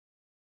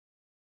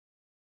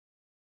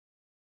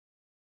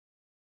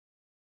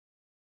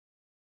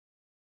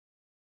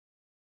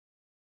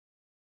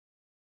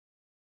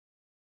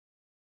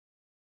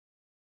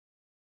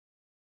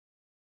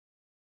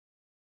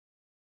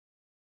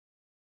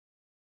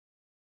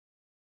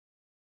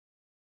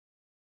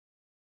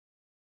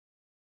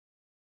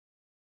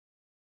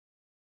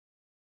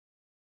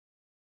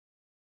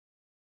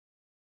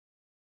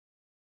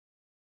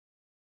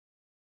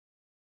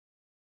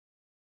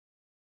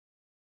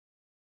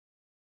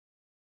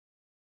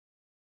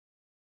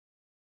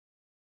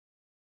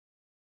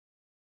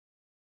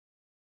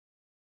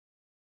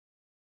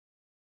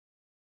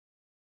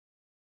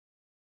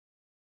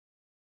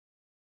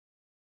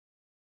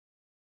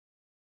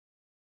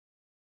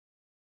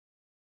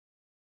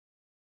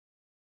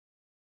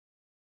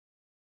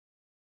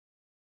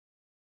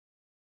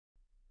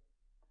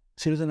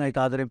සියලු දෙනාට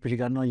ආදරයෙන්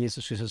පිළිගන්නවා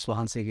යේසුස් ක්‍රිස්තුස්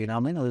වහන්සේගේ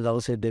නාමයෙන්. අද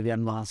දවසේ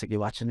දෙවියන් වහන්සේගේ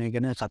වචනය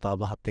ගැන කතා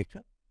බහත් එක්ක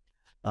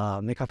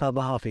මේ කතා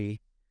බහ අපි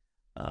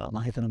මම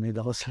හිතන මේ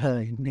දවස්වල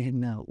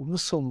ඉන්න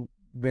උණුසුම්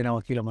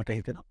වෙනවා කියලා මට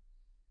හිතෙනවා.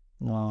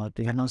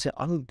 තියනවාසේ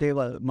අලුත්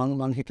දේවල්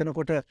මං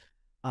හිතනකොට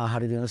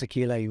හරි දෙනස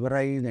කියලා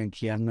ඉවරයි දැන්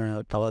කියන්න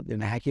තව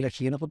නැහැ කියලා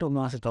කියනකොට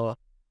උන්වහන්සේ තව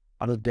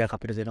අලුත් දෙයක්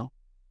අපිට දෙනවා.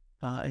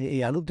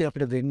 ඒ අලුත් දේ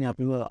අපිට දෙන්නේ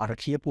අපිව අර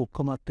කියපු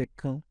ඔක්කොමත්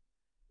එක්ක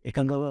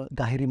එකඟව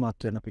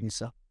ධෛර්යමත් වෙන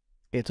පිණිස.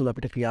 ඒ තුළ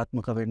අපිට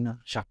ක්‍රියාත්මක වෙන්න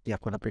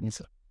ශක්තියක් වන පිණිස.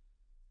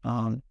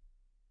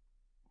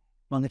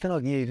 මම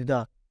හිතනවා ගිය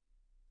ඉරිදා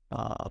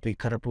අපි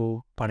කරපු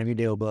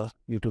පණිවිඩය ඔබ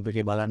YouTube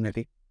එකේ බලන්න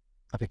ඇති.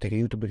 අපිත් එක්ක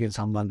YouTube එකෙන්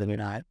සම්බන්ධ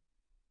වෙන අය.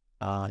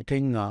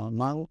 ඉතින්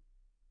මම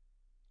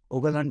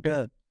ඔයගලන්ට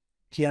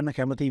කියන්න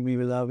කැමති මේ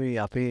වෙලාවේ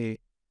අපේ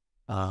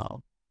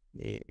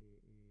ඒ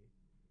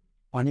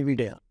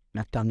පණිවිඩය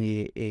නැත්තම්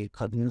ඒ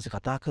කදිනස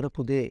කතා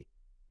කරපු දේ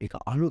ඒක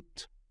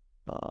අලුත්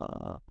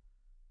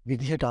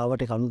විදිහට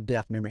ආවට ඒක අලුත්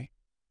දෙයක් නෙමෙයි.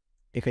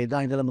 ඒක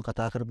එදා ඉඳලම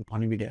කතා කරපු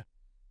පණිවිඩය.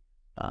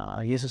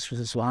 යේසුස්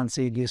ක්‍රිස්තුස්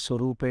වහන්සේගේ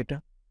ස්වරූපයට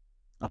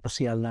අප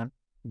සියල්ලන්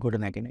ගොඩ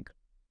නැගෙන එක.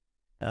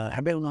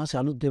 හැබැයි උන්වහන්සේ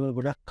අලුත් දේවල්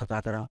ගොඩක්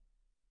කතා කරා.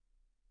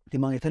 ඉතින්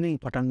මම එතනින්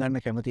පටන්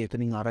ගන්න කැමති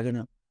එතනින් අරගෙන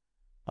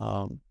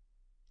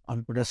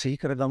අපි පොඩ්ඩක් සිහි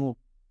කරගමු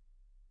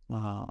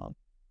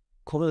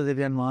කොහොමද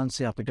දෙවියන්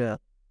වහන්සේ අපිට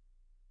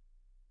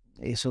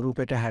ඒ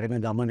ස්වරූපයට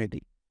හැරෙන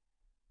ගමනේදී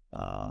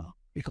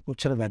ඒක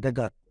කොච්චර වැදගත්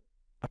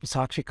අපි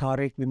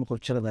සාක්ෂිකාරයෙක් වීම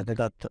කොච්චර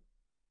වැදගත්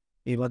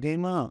ඒ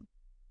වගේම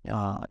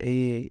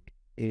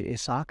ඒ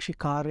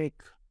සාක්ෂිකාරයෙක්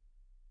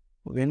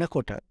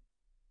වෙනකොට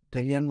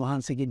දෙවියන්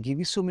වහන්සේගේ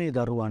ගිවිසුමේ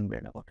දරුවන්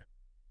වෙනකොට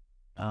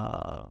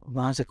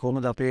වහන්සේ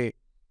කොහොමද අපේ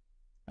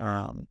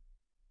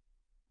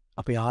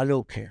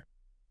ආලෝකය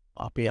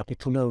අපි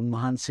තුළ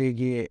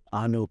උන්වහන්සේගේ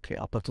ආලෝකය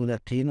අප තුළ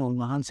තියෙන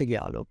උන්වහන්සේගේ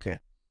ආලෝකය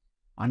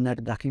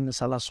අන්නට දකින්න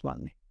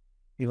සලස්වන්නේ.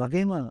 ඒ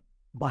වගේම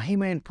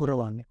මහිමයෙන්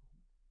පුරවන්නේ.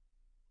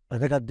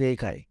 වැදගත්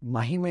දෙයකයි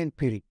මහිමයෙන්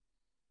පිරි.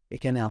 ඒ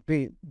කියන්නේ අපි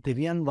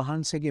දෙවියන්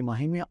වහන්සේගේ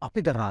මහිමය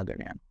අපි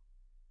දරාගෙන යනවා.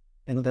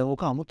 එනද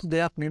ඕක 아무තු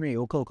දෙයක් නෙමෙයි.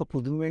 ඕක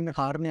පුදුම වෙන්න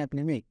කාරණයක්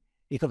නෙමෙයි.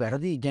 ඒක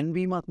වැරදි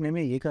ඉගැන්වීමක්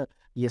නෙමෙයි. ඒක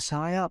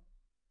යෙසායා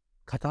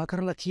කතා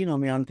කරලා කියනවා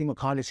මේ අන්තිම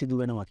කාලේ සිදු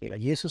වෙනවා කියලා.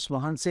 යේසුස්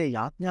වහන්සේ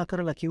යාඥා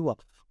කරලා කිව්වා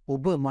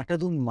ඔබ මට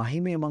දුන්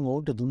මහිමය මම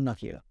ඔවුන්ට දුන්නා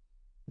කියලා.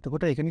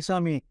 එතකොට ඒක නිසා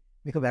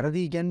මේක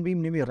වැරදි ඉගැන්වීම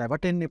නෙමෙයි.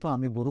 රැවටෙන්න එපා.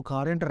 මේ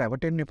බොරුකාරයන්ට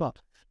රැවටෙන්න එපා.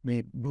 මේ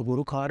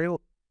බොරුකාරයෝ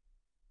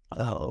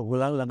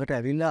ඔයගොල්ලන් ළඟට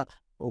ඇවිල්ලා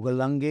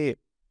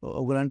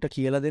ඔයගලන්ට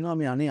කියලා දෙනවා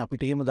මේ අනේ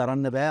අපිට එහෙම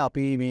දරන්න බෑ.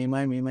 අපි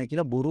මේමයි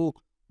කියලා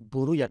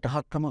බොරු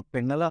යටහත්කමක්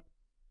පෙන්නලා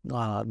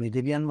මේ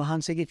දෙවියන්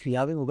වහන්සේගේ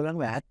ක්‍රියාවෙන්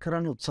ඔයගලන්ව ඈත්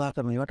කරන්න උත්සාහ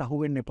කරන ඒවට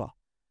අහු වෙන්න එපා.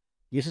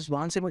 යේසුස්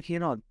වහන්සේම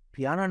කියනවා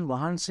පියාණන්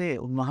වහන්සේ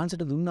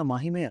උන්වහන්සේට දුන්න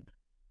මහිමය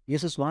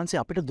යේසුස් වහන්සේ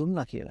අපිට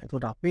දුන්නා කියලා.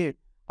 ඒකට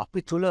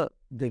අපි තුල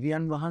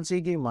දෙවියන්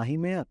වහන්සේගේ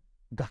මහිමය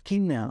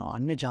දකින්න යනවා.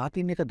 අන්‍ය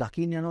ජාතීන් එක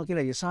දකින්න යනවා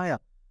කියලා යෙසායා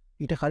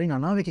ඊට කලින්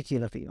අනාවේක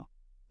කියලා තියෙනවා.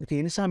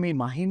 ඒ නිසා මේ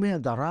මහිමය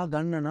දරා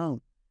ගන්න නම්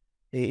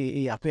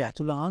ඒ අපේ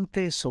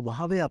ඇතුළාන්තයේ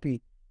ස්වභාවය අපි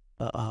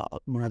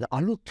මොනවාද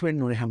අලුත්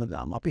වෙන්න ඕනේ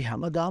හැමදාම. අපි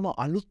හැමදාම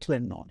අලුත්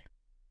වෙන්න ඕනේ.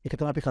 ඒක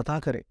තමයි අපි කතා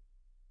කරේ.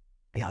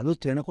 ඒ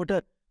අලුත් වෙනකොට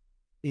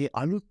ඒ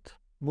අලුත්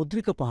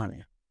මුද්‍රික පානය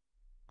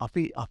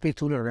අපි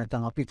තුල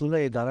නැත්නම් අපි තුල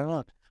ඒ දරන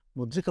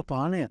මුද්‍රික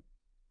පානය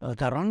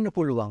දරන්න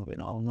පුළුවන්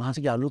වෙනවා.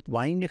 උන්වහන්සේගේ අලුත්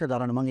වයින් එක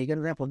දරන්න මම ඒ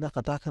ගැන දැන් පොඩ්ඩක්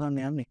කතා කරන්න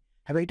යන්නේ.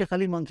 හැබැයි ඊට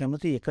කලින් මම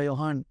කැමති 1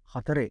 යොහන්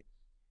 4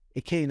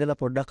 එකේ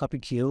ඉඳලා පොඩ්ඩක් අපි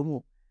කියවමු.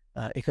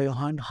 1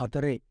 යොහන්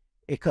 4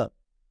 1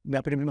 මේ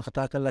අපිට මෙහෙම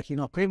කතා කරලා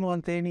කියනවා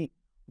ප්‍රේමවන්තේනි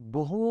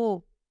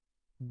බොහෝ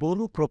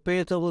බොරු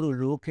ප්‍රපේතවරු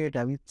ලෝකයට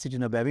ඇවිත්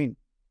සිටින බැවින්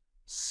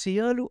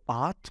සියලු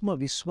ආත්ම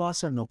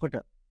විශ්වාස නොකොට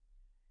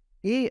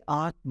ඒ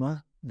ආත්ම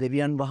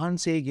දෙවියන්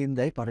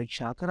වහන්සේගෙන්දයි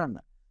පරීක්ෂා කරන්න.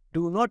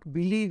 Do not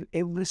believe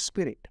every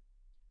spirit.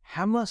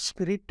 හැම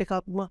ස්පිරිට්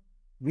එකක්ම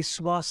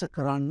විශ්වාස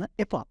කරන්න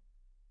එපා.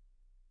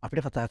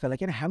 අපිට කතා කරලා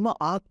කියන්නේ හැම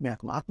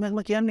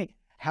ආත්මයක්ම කියන්නේ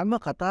හැම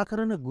කතා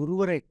කරන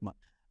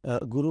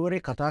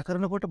ගුරුවරයෙක් කතා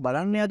කරනකොට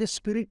බලන්න යාගේ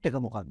ස්පිරිට් එක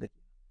මොකක්ද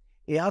කියලා.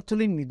 එයා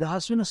තුළින්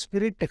නිදහස් වෙන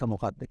ස්පිරිට් එක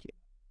මොකක්ද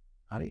කියලා.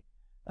 හරි.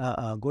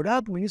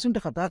 ගොඩාක් මිනිසුන්ට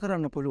කතා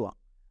කරන්න පුළුවන්.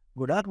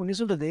 ගොඩාක්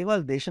මිනිසුන්ට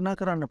දේවල් දේශනා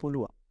කරන්න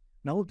පුළුවන්.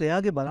 නමුත්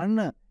එයාගේ බලන්න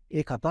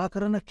ඒ කතා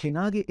කරන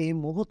කෙනාගේ ඒ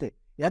මොහොතේ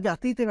එයාගේ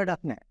අතීතේ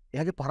වැඩක් නැහැ.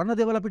 එයාගේ පරණ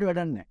දේවල් අපිට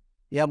වැඩක් නැහැ.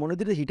 එයා මොන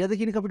විදිහට හිටියද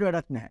කියන එක අපිට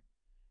වැඩක් නැහැ.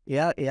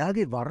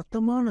 එයාගේ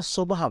වර්තමාන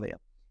ස්වභාවය.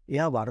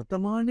 එයා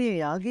වර්තමානයේ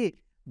එයාගේ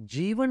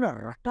ජීවන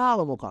රටාව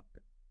මොකක්ද?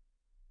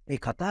 ඒ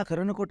කතා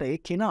කරනකොට ඒ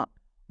කෙනා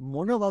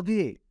මොන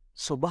වගේ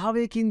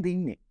ස්වභාවයකින්ද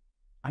ඉන්නේ?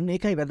 අන්න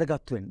ඒකයි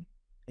වැදගත් වෙන්නේ.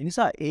 ඒ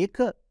නිසා ඒක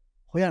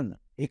හොයන්න,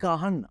 ඒක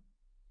අහන්න,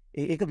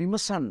 ඒක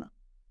විමසන්න.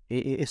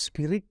 ඒ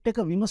ස්පිරිට් එක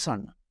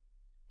විමසන්න.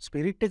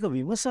 ස්පිරිට් එක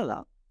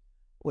විමසලා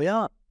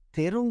ඔයා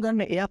තේරුම්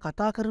ගන්න එයා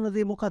කතා කරන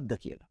දේ මොකක්ද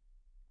කියලා.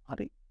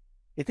 හරි.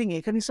 ඉතින්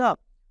ඒක නිසා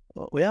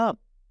ඔයා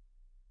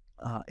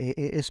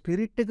ඒ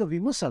ස්පිරිට් එක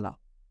විමසලා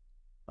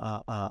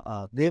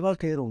දේවල්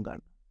තේරුම්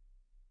ගන්න.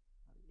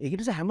 ඒක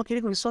නිසා හැම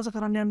කෙනෙක්ම විශ්වාස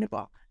කරන්න යන්න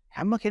එපා.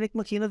 හැම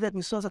කෙනෙක්ම කියන දේක්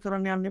විශ්වාස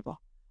කරන්න යන්න එපා.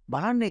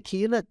 බලන්නේ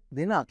කියන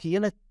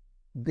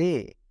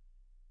දේ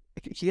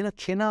කියන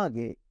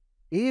කෙනාගේ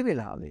ඒ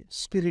වෙලාවේ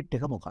ස්පිරිට්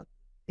එක මොකක්ද?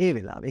 ඒ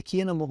වෙලාවේ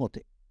කියන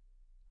මොහොතේ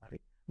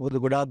මොකද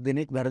ගොඩාක්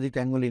දෙනෙක් වැරදි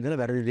තැන්වල ඉඳලා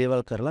වැරදි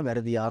දේවල් කරලා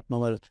වැරදි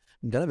ආත්මවල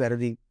ඉඳලා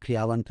වැරදි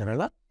ක්‍රියාවන්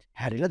කරලා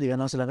හැරිලා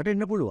දෙවියන් වහන්සේ ළඟට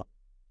එන්න පුළුවන්.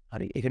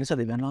 හරි. ඒක නිසා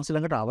දෙවියන් වහන්සේ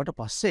ළඟට ආවට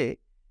පස්සේ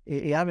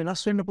එයා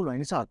වෙනස් වෙන්න පුළුවන්.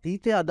 ඒ නිසා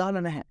අතීතය අදාළ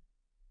නැහැ.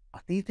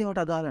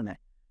 අතීතයට අදාළ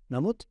නැහැ.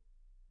 නමුත්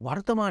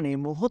වර්තමානයේ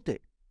මොහොතේ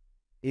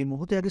ඒ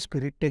මොහොතේ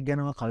ස්පිරිට් එක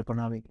ගැනව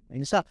කල්පනා වෙන්න. ඒ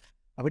නිසා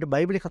අපිට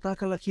බයිබලේ කතා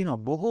කරලා කියනවා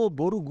බොහෝ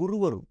බොරු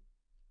ගුරුවරු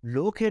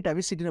ලෝකයට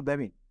ඇවිසිටින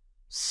බැවින්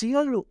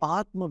සියලු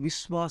ආත්ම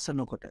විශ්වාස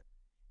නොකොට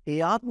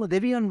ඒ ආත්ම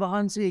දෙවියන්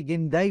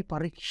වහන්සේගෙන් දැයි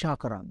පරීක්ෂා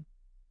කරන්න.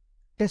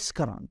 ටෙස්ට්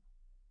කරන්න.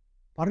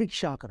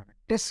 පරීක්ෂා කරන්න.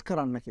 ටෙස්ට්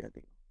කරන්න කියලා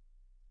තියෙනවා.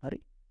 හරි.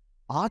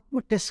 ආත්ම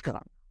ටෙස්ට්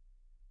කරන්න.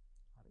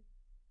 හරි.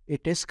 ඒ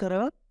ටෙස්ට්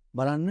කරලා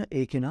බලන්න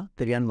ඒ කෙනා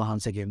දෙවියන්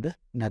වහන්සේගෙන්ද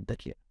නැද්ද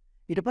කියලා.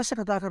 ඊට පස්සේ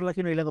කතා කරලා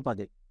කියන ඊළඟ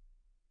පදේ.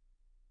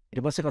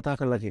 ඊට පස්සේ කතා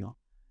කරලා කියනවා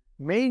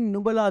මෙයින්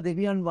නුඹලා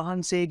දෙවියන්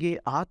වහන්සේගේ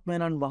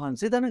ආත්මයන්න්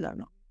වහන්සේ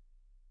දැනගන්නවා.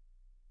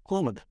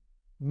 කොහොමද?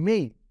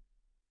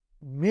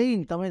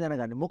 මෙයින් තමයි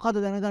දැනගන්නේ. මොකද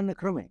දැනගන්න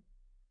ක්‍රමය?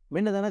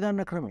 මෙන්න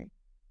දැනගන්න ක්‍රමය.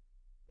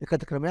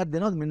 එකද ක්‍රමයක්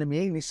දෙනවද? මෙන්න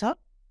මේ නිසා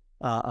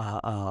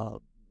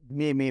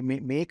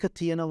මේක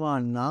තියෙනවා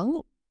නම්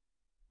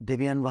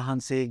දෙවියන්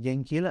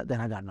වහන්සේගෙන් කියලා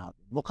දැනගන්නවා.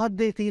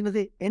 මොකක්ද ඒ තියෙන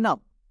දේ? එනම්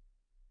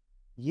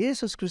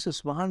යේසුස් ක්‍රිස්තුස්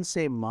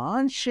වහන්සේ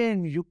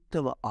මාංශයෙන්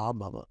යුක්තව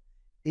ආබව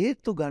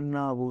ඒතු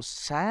ගන්නා වූ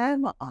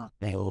සෑම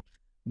ආත්මයෝ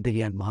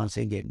දෙවියන්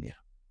වහන්සේගෙන්ය.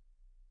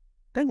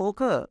 දැන්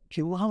ඕක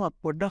කිව්වහම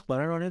පොඩ්ඩක්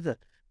බලනවා නේද?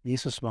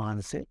 යේසුස්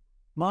වහන්සේ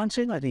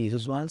මාංශයෙන් අද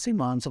යේසුස් වහන්සේ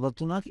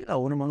මාංශවත් වුණා කියලා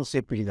ඕන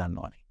මිනිස්සෙක්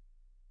පිළිගන්නවානේ.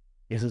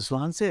 යේසුස්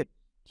වහන්සේ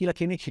කියලා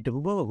කෙනෙක්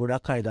හිටපු බව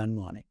ගොඩක් අය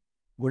දන්නවානේ.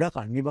 ගොඩක්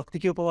අන්‍ය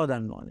භක්තිකයෝ පවා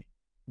දන්නවානේ.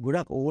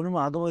 ගොඩක් ඕනම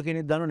ආගමක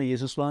කෙනෙක් දන්නවනේ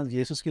යේසුස් වහන්සේ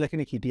යේසුස් කියලා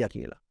කෙනෙක් හිටියා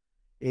කියලා.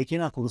 ඒ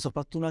කෙනා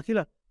කුරුසපත් වුණා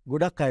කියලා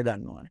ගොඩක් අය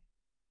දන්නවානේ.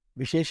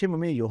 විශේෂයෙන්ම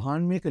මේ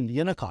යොහාන් මේක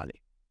ලියන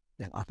කාලේ.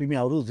 දැන් අපි මේ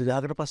අවුරුදු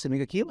 2000කට පස්සේ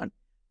මේක කියවන්නේ.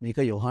 මේක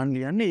යොහාන්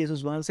ලියන්නේ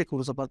යේසුස් වහන්සේ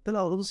කුරුසපත්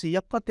වෙලා අවුරුදු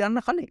 100ක්වත්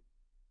යන්න කලින්.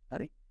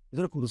 හරි.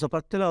 ඒතර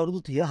කුරුසපත් වෙලා අවුරුදු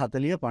 30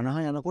 40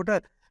 50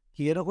 යනකොට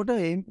කියනකොට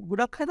ඒ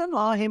ගොඩක් අය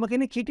දන්නවා එහෙම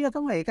කෙනෙක් හිටියා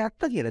තමයි. ඒක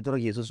ඇත්ත කියලා. ඒතර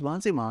යේසුස්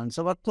වහන්සේ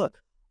මාංශවත්ව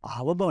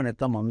ආව බව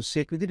නැත්තම්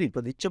මිනිස්සෙක් විදිහට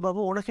ඉපදිච්ච බව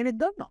ඕන කෙනෙක්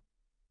දන්නවා.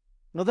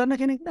 නොදන්න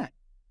කෙනෙක් නැහැ.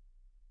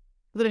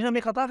 ඒතර එහෙනම්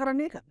මේ කතා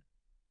කරන්නේ ඒකද?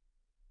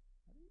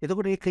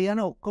 එතකොට ඒ කියන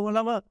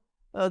ඔක්කොමලම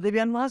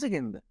දෙවියන්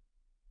වහන්සේගෙන්ද?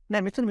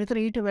 නෑ මෙතන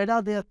ඊට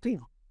වඩා දෙයක්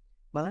තියෙනවා.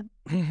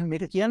 බලන්න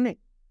මේක කියන්නේ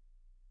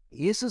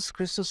යේසුස්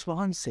ක්‍රිස්තුස්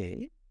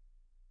වහන්සේ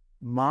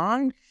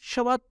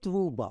මාංශවත්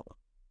වූ බව.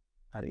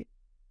 හරි.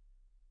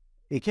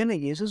 ඒ කියන්නේ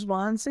යේසුස්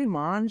වහන්සේ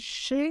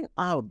මාංශයෙන්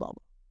ආව බව.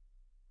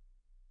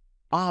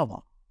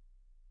 ආවා.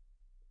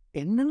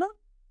 එන්නන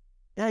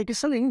එයා ඊට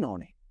ඉස්සෙල්ලා ඉන්න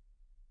ඕනේ.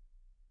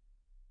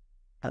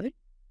 හරි?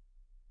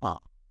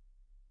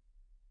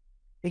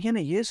 ඒ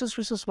කියන්නේ යේසුස්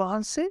ක්‍රිස්තුස්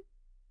වහන්සේ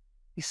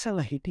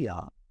ඉස්සෙල්ලා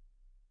හිටියා.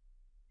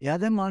 එයා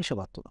දැන්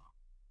මාංශවත් වුණා.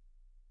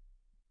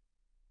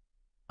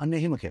 අන්න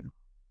එහෙම කියනවා.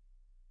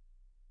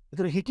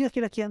 ඒතර හිටියා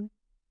කියලා කියන්නේ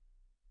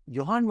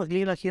යොහාන්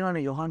වගේලා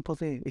කියනවානේ යොහාන්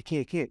පොතේ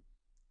එකේ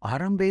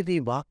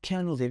ආරම්භයේදී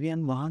වාක්‍යයන්ු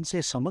දෙවියන්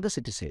වහන්සේ සමග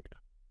සිටිසේක.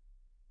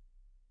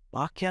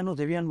 වාක්‍යයන්ු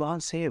දෙවියන්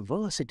වහන්සේ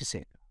ව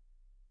සිටිසේක.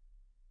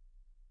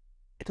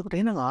 එතකොට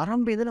එහෙනම්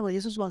ආරම්භයේ ඉඳලම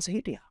යේසුස් වහන්සේ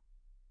හිටියා.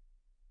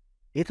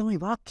 ඒ තමයි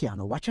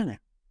වාක්‍යයන්ු වචනය.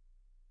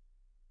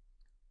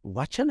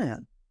 වචනය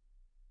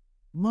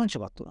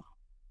මාංශවත් වුණා.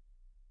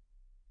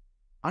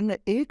 අන්න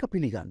ඒක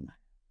පිළිගන්න.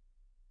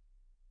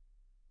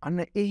 අන්න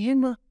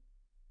එහෙම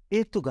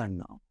ඒත්තු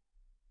ගන්නවා.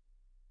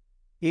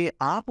 ඒ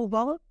ආපු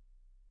බව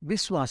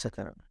විශ්වාස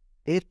කරන.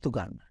 ඒත්තු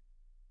ගන්න.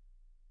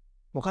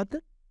 මොකද්ද?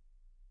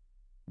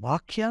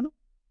 වාක්‍යයන්ු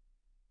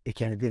ඒ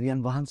කියන්නේ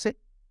දෙවියන් වහන්සේ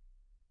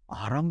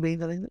ආරම්භයේ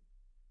ඉඳලා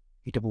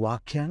හිටපු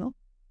වාක්‍යයන්ු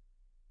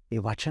ඒ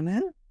වචනය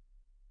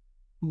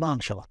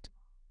මාංශවත්.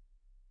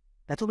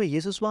 නැතුව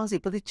යේසුස් වහන්සේ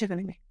ඉපදිච්ච එක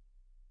නෙමෙයි.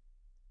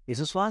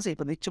 යේසුස් වහන්සේ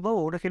ඉපදිච්ච බව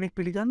ඕන කෙනෙක්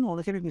පිළිගන්න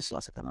ඕන කෙනෙක්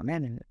විශ්වාස කරනවා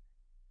නෑ.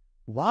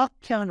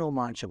 වාක්‍යයන්ු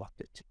මාංශවත්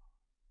වෙච්ච.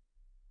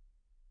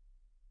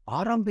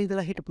 ආරම්භයේ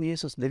ඉඳලා හිටපු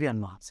යේසුස් දෙවියන්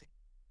වහන්සේ.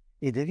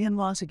 ඒ දෙවියන්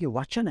වහන්සේගේ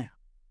වචනය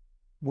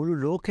මුළු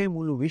ලෝකේ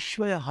මුළු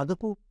විශ්වය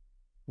හදපු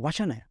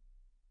වචනය.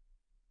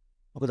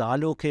 මොකද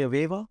ආලෝකය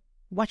වේවා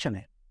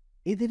වචනය.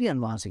 ඒ දෙවියන්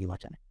වහන්සේගේ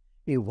වචනය.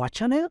 ඒ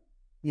වචනය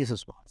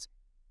යේසුස් වහන්සේ.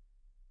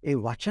 ඒ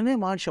වචනය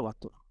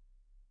මාංශවත් වුණා.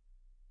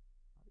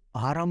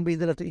 ආරම්භයේ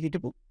ඉඳලා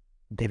හිටපු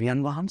දෙවියන්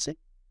වහන්සේ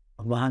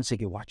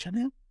වහන්සේගේ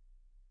වචනය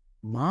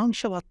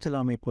මාංශවත්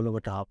වෙලා මේ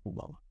පොළොවට ආපු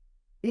බව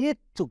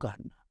ඒත්තු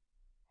ගන්න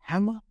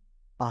හැම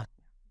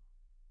ආත්මයක්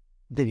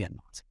දෙවියන්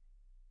වහන්සේ.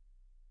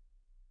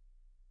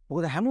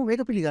 මොකද හැමෝම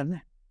මේක පිළිගන්නේ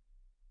නැහැ.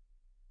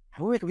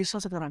 හැමෝම මේක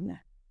විශ්වාස කරන්නේ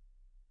නැහැ.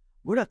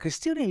 ගොඩක්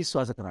ක්‍රිස්තියානි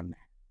විශ්වාස කරන්නේ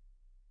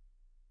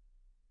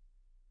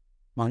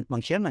නැහැ.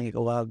 මං කියන්නේ ඒක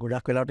ඔයා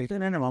ගොඩක් වෙලාවට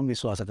හිතන්නේ නැහැ මම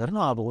විශ්වාස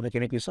කරනවා ආපහු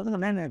කෙනෙක් විශ්වාස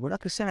කරන්නේ නැහැ.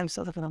 ගොඩක් ක්‍රිස්තියානි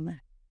විශ්වාස කරන්නේ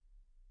නැහැ.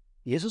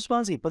 යේසුස්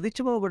වහන්සේ ඉපදිච්ච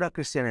බව ගොඩක්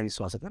ක්‍රිස්තියානි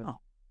විශ්වාස කරනවා.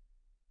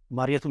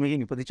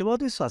 මරියතුමියගෙන් ඉපදිච්ච බව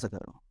විශ්වාස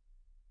කරනවා.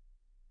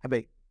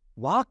 හැබැයි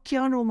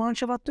වාක්‍යයන්ෝ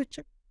මාංශවත් වෙච්ච.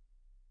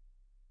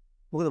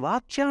 මොකද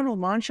වාක්‍යයන්ෝ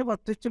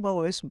මාංශවත් වෙච්ච බව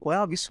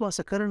ඔයා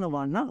විශ්වාස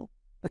කරනවා නම්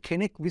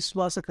කෙනෙක්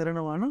විශ්වාස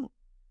කරනවා නම්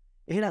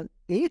එහෙනම්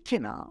ඒ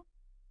කෙනා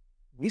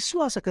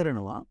විශ්වාස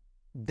කරනවා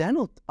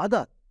දැනුත්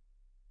අදත්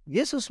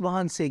යේසුස්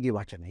වහන්සේගේ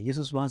වචනය,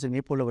 යේසුස් වහන්සේ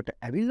මේ පොළොවට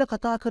ඇවිල්ලා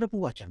කතා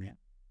කරපු වචනය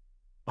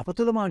අප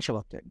තුළ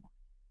මාංශවත් වෙනවා.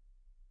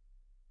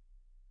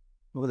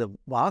 මොකද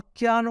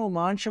වාක්‍යානෝ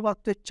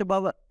මාංශවත් වෙච්ච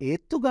බව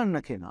ඒත්තු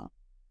ගන්න කෙනා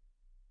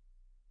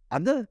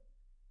අද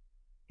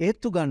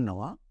ඒත්තු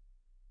ගන්නවා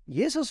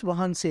යේසුස්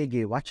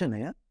වහන්සේගේ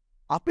වචනය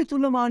අපි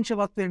තුළ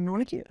මාංශවත් වෙන්න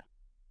ඕන කියලා.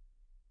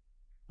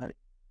 හරි.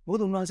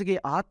 මොකද උන්වහන්සේගේ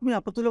ආත්මය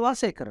අප තුළ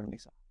වාසය කරන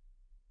නිසා.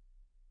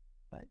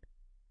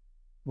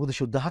 මොකද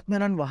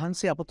ශුද්ධාත්මයන්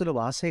වහන්සේ අප තුළ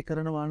වාසය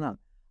කරනවා නම්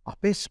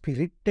අපේ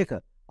ස්පිරිට් එක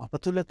අප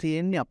තුළ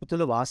තියෙන්නේ, අප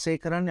තුළ වාසය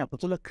කරන්නේ, අප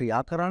තුළ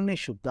ක්‍රියා කරන්නේ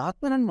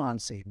ශුද්ධාත්මයන්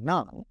වහන්සේ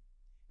නම්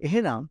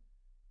එහෙනම්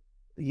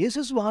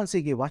යේසුස්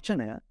වහන්සේගේ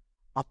වචනය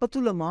අප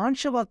තුළ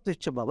මාංශවත්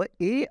වෙච්ච බව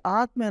ඒ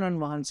ආත්මයන්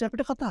වහන්සේ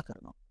අපිට කතා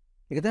කරනවා.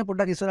 ඒක තමයි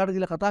පොඩ්ඩක් ඉස්සරහට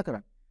ගිහලා කතා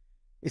කරන්නේ.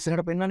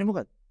 ඉස්සරහට පෙන්වන්නේ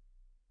මොකද?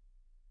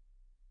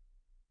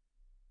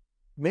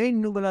 මේ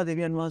නුඹලා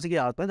දෙවියන් වහන්සේගේ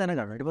ආත්මය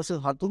දැනගන්න. ඊට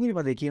පස්සේ තුන්වෙනි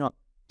පදේ කියනවා,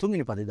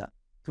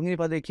 තුන්වෙනි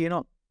පදේ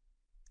කියනවා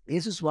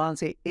යේසුස්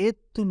වහන්සේ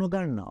ඒත්තු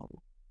නොගන්නා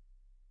වූ.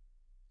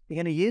 ඒ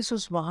කියන්නේ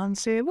යේසුස්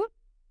වහන්සේව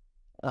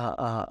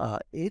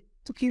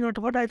ඒත්තු කියනට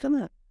වඩා එතන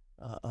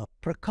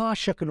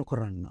ප්‍රකාශක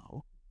නොකරන්නා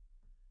වූ.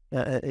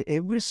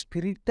 Every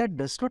spirit that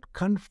does not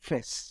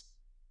confess.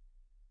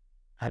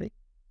 හරි.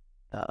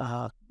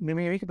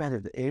 මේක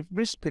පැහැදිලිද?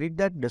 Every spirit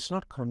that does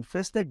not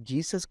confess that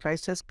Jesus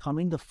Christ has come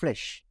in the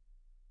flesh.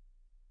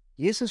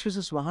 යේසුස්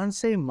ක්‍රිස්තුස්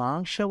වහන්සේ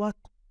මාංශවත්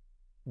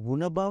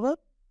වුණ බව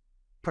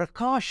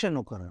ප්‍රකාශ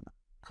නොකරන,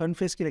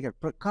 confess කියලා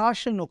කියන්නේ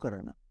ප්‍රකාශ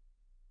නොකරන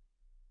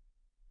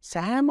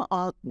සෑම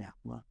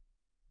ආත්මයක්ම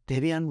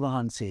දෙවියන්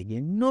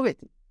වහන්සේගෙන්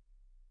නොවෙති.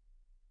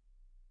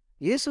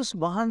 යේසුස්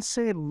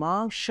වහන්සේ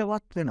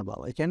මාංශවත් වෙන බව.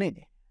 ඒ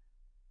කියන්නේ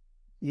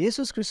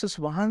යේසුස් ක්‍රිස්තුස්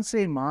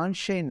වහන්සේ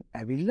මාංශයෙන්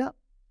ඇවිල්ලා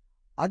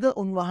අද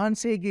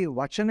උන්වහන්සේගේ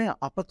වචනය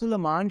අප තුළ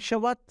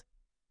මාංශවත්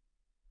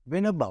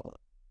වෙන බව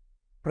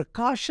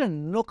ප්‍රකාශ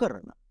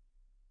නොකරන,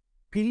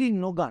 පිළි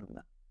නොගන්න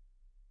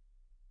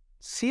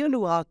සියලු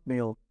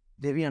ආත්මයෝ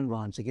දෙවියන්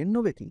වහන්සේගෙන්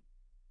නොවෙති.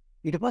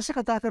 ඊට පස්සේ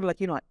කතා කරලා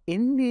කියනවා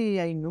එන්නේ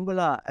යයි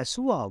නුඹලා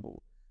ඇසුවා වූ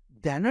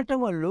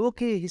දැනටම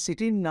ලෝකයේ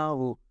සිටින්නා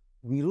වූ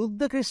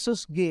විරුද්ධ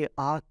ක්‍රිස්තුස්ගේ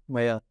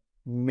ආත්මය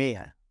මෙය.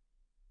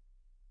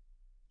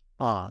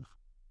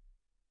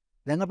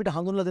 දැන් අපිට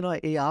හඳුන්වලා දෙනවා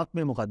ඒ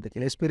ආත්මය මොකක්ද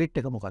කියලා. ස්පිරිට්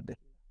එක මොකක්ද?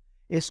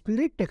 ඒ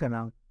ස්පිරිට් එක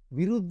නම්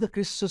විරුද්ධ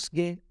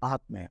ක්‍රිස්තුස්ගේ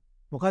ආත්මය.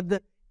 මොකද්ද?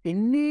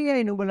 එන්නේ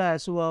යයි නුඹලා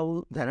ඇසුවා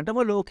වූ දැනටම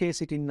ලෝකයේ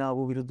සිටින්නා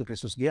වූ විරුද්ධ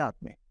ක්‍රිස්තුස්ගේ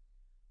ආත්මය.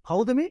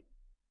 කවුද මේ?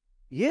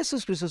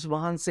 යේසුස් ක්‍රිස්තුස්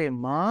වහන්සේ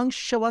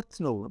මාංශවත්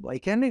නොවුන බව. ඒ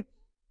කියන්නේ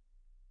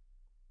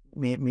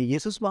මේ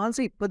යේසුස්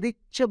වහන්සේ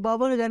ඉපදිච්ච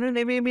බව ගැන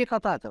නෙමෙයි මේ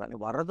කතා කරන්නේ.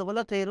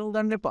 වරදවල තේරුම්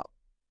ගන්න එපා.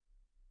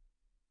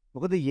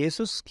 මොකද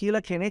යේසුස්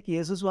කියලා කෙනෙක්,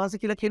 යේසුස් වහන්සේ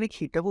කියලා කෙනෙක්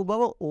හිටපු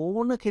බව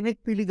ඕන කෙනෙක්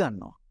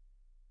පිළිගන්නවා.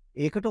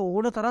 ඒකට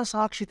ඕන තරම්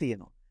සාක්ෂි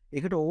තියෙනවා.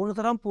 ඒකට ඕන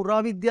තරම්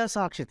පුරාවිද්‍යා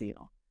සාක්ෂි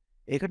තියෙනවා.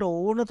 ඒකට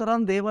ඕන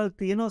තරම් දේවල්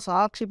තියෙනවා,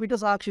 සාක්ෂි පිට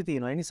සාක්ෂි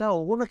තියෙනවා. ඒ නිසා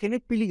ඕන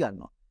කෙනෙක්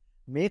පිළිගන්නවා.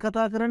 මේ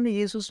කතා කරන්නේ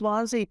යේසුස්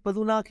වහන්සේ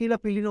ඉපදුනා කියලා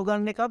පිළි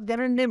නොගන්න එකක්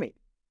ගැන නෙමෙයි.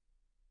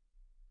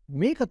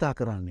 මේ කතා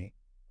කරන්නේ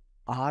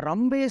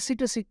ආරම්භයේ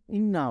සිට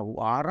ඉන්නා වූ,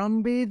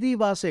 ආරම්භයේදී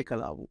වාසය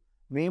කළා වූ,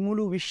 මේ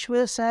මුළු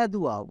විශ්වය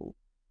සෑදුවා වූ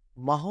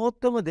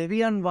මහෝත්තම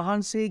දෙවියන්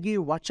වහන්සේගේ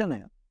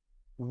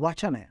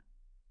වචනය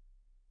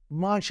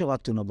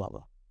මාංශවත් වුණ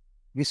බව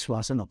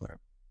විශ්වාස නොකරන.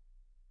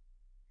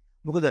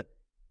 මොකද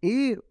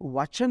ඒ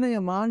වචනය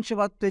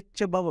මාංශවත් වෙච්ච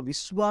බව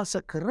විශ්වාස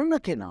කරන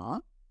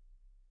කෙනා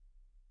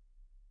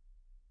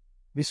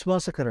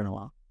විශ්වාස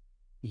කරනවා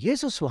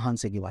යේසුස්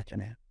වහන්සේගේ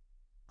වචනය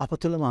අප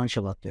තුළ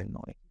මාංශවත් වෙන්න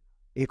ඕනේ.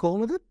 ඒ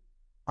කොහොමද?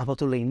 අප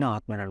තුළ ඉන්න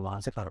ආත්මයන්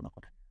වහන්සේ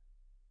කරනකොට.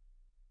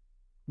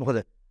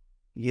 මොකද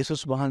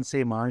යේසුස්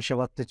වහන්සේ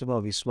මාංශවත් වෙච්ච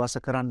බව විශ්වාස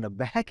කරන්න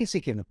බැහැ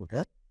කිසි කෙනෙකුට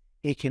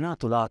ඒ කෙනා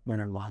තුළ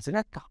ආත්මයන් වහන්සේ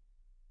නැත්තම්.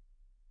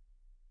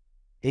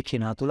 ඒ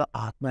කෙනා තුළ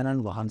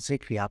ආත්මයන් වහන්සේ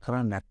ක්‍රියා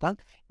කරන්නේ නැත්තම්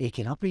ඒ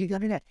කෙනා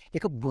පිළිගන්නේ නැහැ.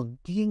 ඒක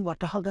බුද්ධියෙන්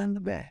වටහා ගන්න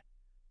බෑ.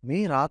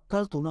 මේ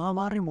රාත්කල්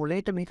 3:00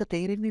 මොලේට මේක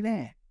තේරෙන්නේ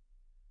නැහැ.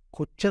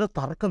 කොච්චර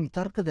තර්ක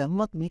විතර්ක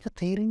දැම්මත් මේක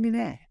තේරෙන්නේ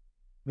නැහැ.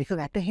 මේක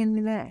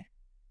වැටහෙන්නේ නැහැ.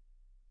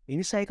 ඒ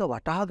නිසා ඒක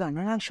වටහා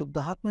ගන්න නම්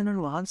ශුද්ධාත්මයන්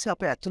වහන්සේ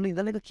අපේ ඇතුළේ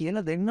ඉඳලා ඒක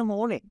කියලා දෙන්නම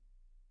ඕනේ.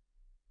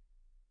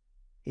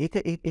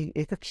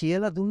 ඒක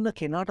කියලා දුන්න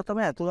කෙනාට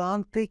තමයි,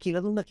 අතුලාන්තේ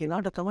කියලා දුන්න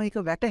කෙනාට තමයි ඒක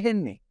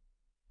වැටහෙන්නේ.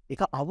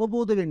 ඒක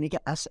අවබෝධ වෙන්නේ, ඒක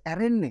ඇස්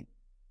ඇරෙන්නේ.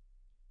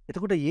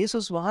 එතකොට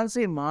යේසුස්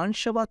වහන්සේ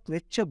මාංශවත්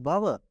වෙච්ච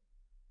බව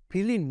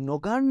පිළි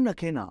නොගන්න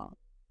කෙනා,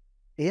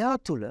 එයා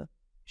තුළ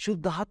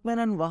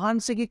ශුද්ධාත්මයන්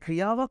වහන්සේගේ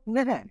ක්‍රියාවක්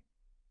නැහැ.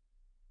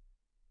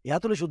 එයා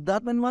තුළ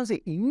ශුද්ධාත්මයන්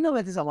වහන්සේ ඉන්න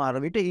ඇති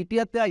සමහර විට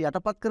හිටියත් එයා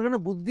යටපත් කරගෙන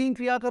බුද්ධියෙන්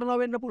ක්‍රියා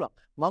කරනවා වෙන්න පුළුවන්.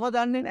 මම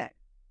දන්නේ නැහැ.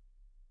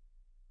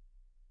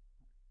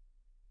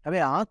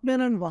 හැබැයි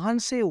ආත්මයන්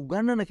වහන්සේ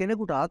උගන්වන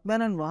කෙනෙකුට,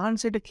 ආත්මයන්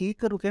වහන්සේට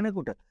කීකරු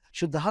කෙනෙකුට,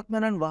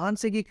 ශුද්ධාත්මයන්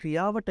වහන්සේගේ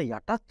ක්‍රියාවට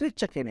යටත්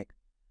වෙච්ච කෙනෙක්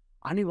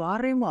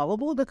අනිවාර්යයෙන්ම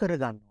අවබෝධ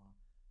කරගන්නවා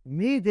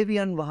මේ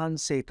දෙවියන්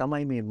වහන්සේ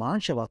තමයි මේ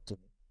මාංශවත්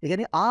වුනේ. ඒ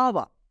කියන්නේ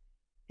ආවා.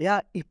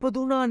 එයා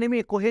ඉපදුනා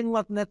නෙමෙයි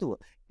කොහෙන්වත් නැතුව.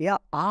 එයා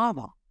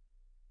ආවා.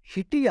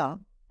 හිටියා,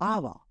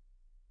 ආවා.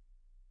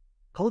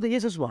 කවුද?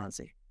 යේසුස්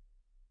වහන්සේ.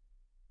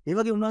 ඒ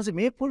වගේ උන්වහන්සේ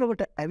මේ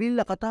පොළොවට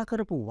ඇවිල්ලා කතා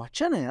කරපු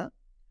වචනය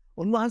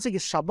උන්වහන්සේගේ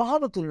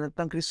ස්වභාව තුළ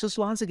නැත්නම් ක්‍රිස්තුස්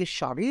වහන්සේගේ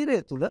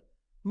ශරීරය තුළ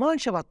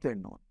මාංශවත්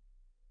වෙන්න ඕන.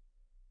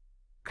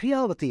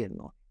 ක්‍රියාව තියෙන්න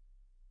ඕන.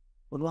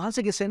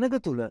 උන්වහන්සේගේ සෙනග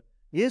තුළ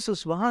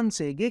යේසුස්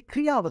වහන්සේගේ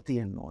ක්‍රියාව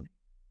තියෙන්න ඕන.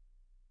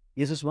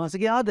 යේසුස්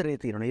වහන්සේගේ ආදරය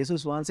තියෙනවා.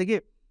 යේසුස්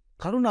වහන්සේගේ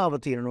කරුණාව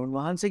තියෙනවා.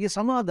 උන්වහන්සේගේ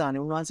සමාදානය,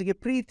 උන්වහන්සේගේ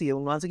ප්‍රීතිය,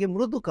 උන්වහන්සේගේ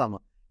මෘදුකම,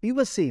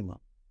 ඉවසීම.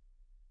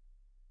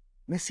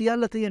 මේ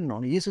සියල්ල තියෙන්න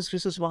ඕන. යේසුස්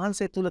ක්‍රිස්තුස්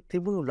වහන්සේ තුළ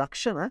තිබුණු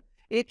ලක්ෂණ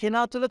ඒ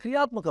කෙනා තුළ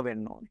ක්‍රියාත්මක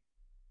වෙන්න ඕන.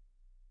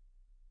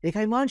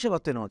 ඒකයි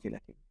මාංශවත් වෙනවා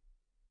කියලා කිව්වේ.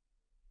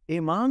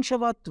 ඒ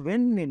මාංශවත්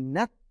වෙන්නේ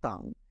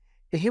නැත්තම්,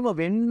 එහෙම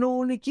වෙන්න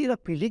ඕනේ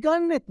කියලා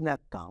පිළිගන්නෙත්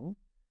නැත්තම්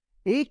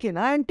ඒ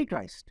කෙනා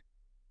ඇන්ටික්‍රයිස්ට්.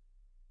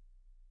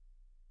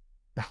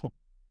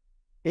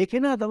 ඒ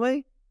කෙනා තමයි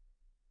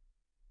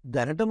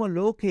දැනටම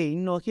ලෝකේ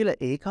ඉන්නවා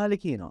කියලා ඒ කාලේ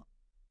කියනවා.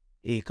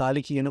 ඒ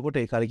කාලේ කියනකොට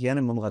ඒ කාලේ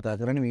කියන්නේ මම කතා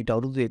කරන්නේ මීට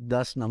අවුරුදු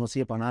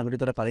 1950කට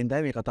විතර කලින්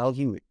තමයි මේ කතාව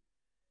කිව්වේ.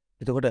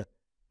 එතකොට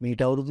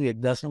මීට අවුරුදු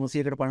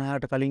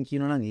 1950කට කලින්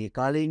කියනවා නම් ඒ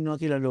කාලේ ඉන්නවා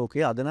කියලා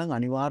ලෝකේ, අද නම්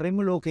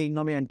අනිවාර්යයෙන්ම ලෝකේ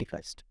ඉන්නවා මේ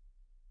ඇන්ටික්‍රයිස්ට්.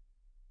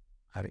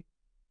 හරි.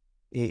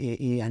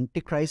 ඒ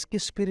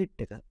ඇන්ටික්‍රයිස්ට්ගේ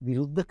ස්පිරිට් එක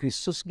විරුද්ධ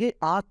ක්‍රිස්තුස්ගේ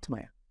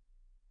ආත්මය.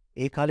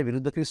 ඒ කාලේ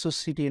විරුද්ධ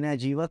ක්‍රිස්තුස් සිටියේ නෑ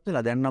ජීවත්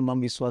වෙලා. දැන් නම්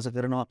මම විශ්වාස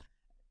කරනවා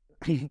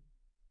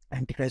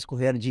ඇන්ටික්‍රයිස්ට්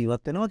කොහේ හරි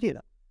ජීවත් වෙනවා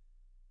කියලා.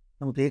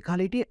 නමුත් ඒ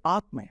කාලේ හිටියේ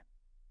ආත්මය.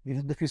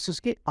 විරුද්ධ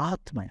ක්‍රිස්තුස්ගේ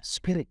ආත්මය,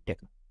 ස්පිරිට්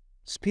එක.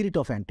 Spirit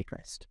of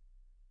ඇන්ටික්‍රයිස්ට්.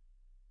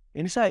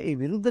 එනිසා ඒ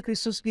විරුද්ධ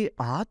ක්‍රිස්තුස්ගේ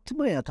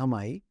ආත්මය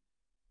තමයි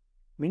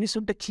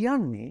මිනිසුන්ට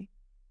කියන්නේ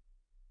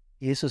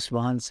යේසුස්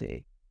වහන්සේ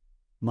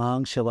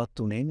මාංශවත්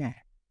උනේ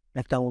නෑ.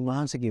 නැත්නම්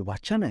උන්වහන්සේගේ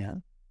වචනය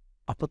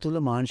අප තුළ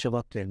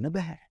මාංශවත් වෙන්න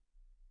බෑ.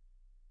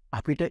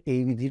 අපිට ඒ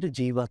විදිහට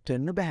ජීවත්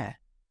වෙන්න බෑ.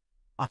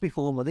 අපි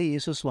කොහොමද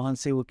යේසුස්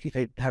වහන්සේව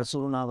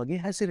හැරසුණා වගේ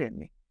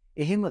හැසිරෙන්නේ?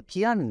 එහෙම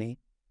කියන්නේ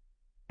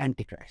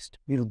ඇන්ටික්‍රයිස්ට්,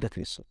 විරුද්ධ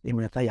ක්‍රිස්තුස්. එහෙම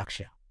නැත්නම්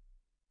යක්ෂයා.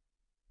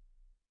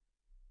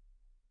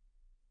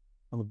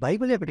 නමුත්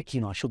බයිබලයේ අපිට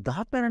කියනවා,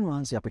 ශුද්ධාත්මයන්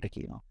වහන්සේ අපිට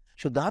කියනවා.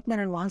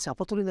 ශුද්ධාත්මයන් වහන්සේ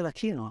අප තුළ ඉඳලා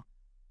කියනවා,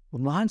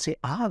 උන්වහන්සේ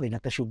ආවේ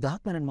නැත්නම්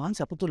ශුද්ධාත්මයන්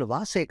වහන්සේ අප තුළ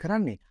වාසය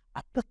කරන්නේ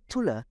අප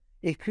තුළ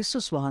ඒ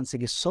ක්‍රිස්තුස්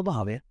වහන්සේගේ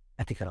ස්වභාවය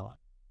ඇති කරවන්න.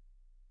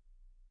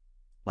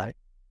 හරි.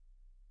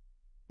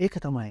 ඒක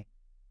තමයි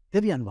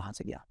දෙවියන්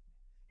වහන්සේගේ ආත්මය.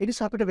 ඒ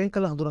නිසා අපිට වෙන්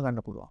කළ හඳුනා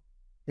ගන්න පුළුවන්.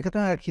 ඒක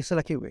තමයි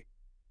කිස්සලා කිව්වේ.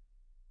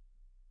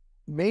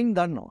 මේන්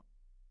දන්නවා.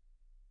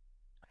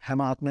 හැම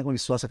ආත්මයකම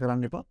විශ්වාස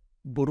කරන්න එපා.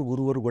 බොරු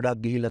ගුරුවරු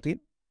ගොඩක් ගිහිල්ලා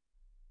තියෙන.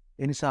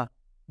 ඒ නිසා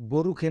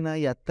බොරු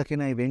කෙනයි ඇත්ත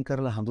කෙනයි වෙන්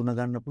කරලා හඳුනා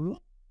ගන්න පුළුවන්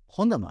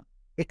හොඳම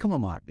එකම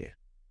මාර්ගය.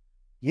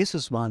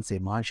 යේසුස් වහන්සේ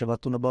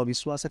මාංශවත් වුණ බව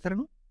විශ්වාස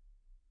කරනවා.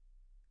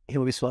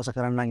 එහෙම විශ්වාස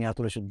කරන්න යා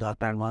තුළ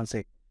ශුද්ධාත්මයන්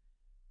වහන්සේ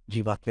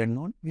ජීවත් වෙන්න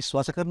ඕන.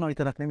 විශ්වාස කරනවා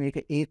විතරක් නෙමෙයි, ඒක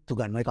ඒත්තු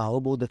ගන්නවා, ඒක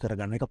අවබෝධ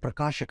කරගන්නවා, ඒක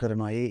ප්‍රකාශ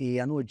කරනවා, ඒ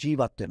අනුව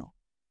ජීවත් වෙනවා.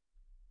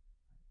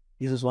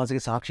 යේසුස්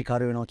වහන්සේගේ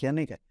සාක්ෂිකාරය වෙනවා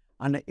කියන්නේ ඒකයි.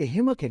 අන්න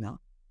එහෙම කෙනා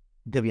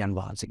දෙවියන්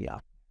වහන්සේගේ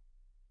ආත්මය.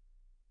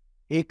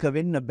 ඒක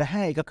වෙන්න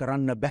බෑ, ඒක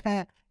කරන්න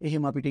බෑ,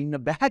 එහෙම අපිට ඉන්න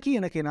බෑ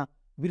කියන කෙනා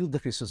විරුද්ධ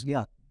ක්‍රිස්තුස්ගේ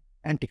ආත්මය.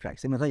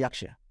 ඇන්ටික්‍රයිස්ට්. එහෙම නැත්නම්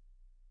යක්ෂයා.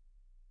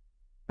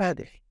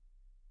 පැහැදිලි.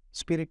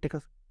 ස්පිරිට් එක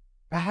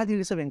පැහැදිලි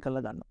ලෙස වෙන්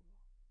කරලා ගන්නවා.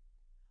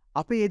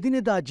 අපේ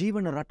එදිනෙදා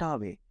ජීවන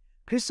රටාවේ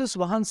ක්‍රිස්තුස්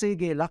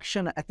වහන්සේගේ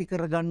ලක්ෂණ ඇති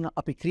කරගන්න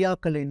අපි ක්‍රියා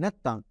කළේ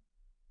නැත්නම්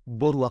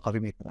බොරුවක් අපි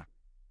මේ කරන්නේ.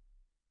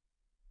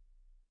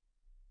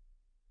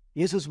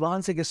 යේසුස්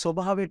වහන්සේගේ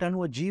ස්වභාවයට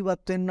අනුව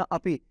ජීවත් වෙන්න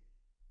අපි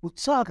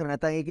උත්සාහ කරන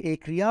නැත්නම් ඒ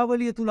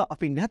ක්‍රියාවලිය තුල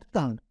අපි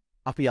නැත්නම්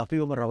අපි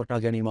අපිවම රවටා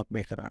ගැනීමක්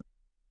මේ කරන්නේ.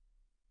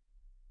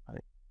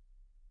 හරි.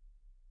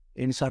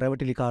 ඒ නිසා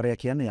රැවටිලිකාරයා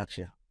කියන්නේ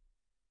යක්ෂයා.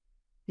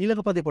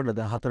 ඊළඟ පදේ පොඩ්ඩක්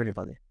 14 වෙනි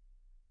පදේ.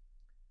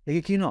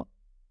 ඒක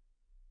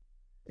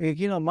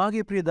කියනවා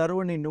මාගේ ප්‍රිය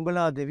දරුවනේ,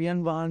 නුඹලා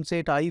දෙවියන්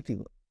වහන්සේට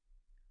අයිතිව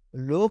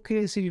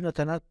ලෝකයේ සිටින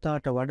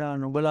තැනැත්තාට වඩා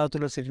නුඹලා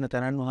තුළ සිටින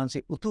තැනන්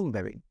වහන්සේ උතුම්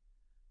බැවින්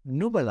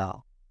නුඹලා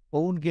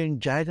ඔවුන්ගෙන්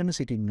ජයගෙන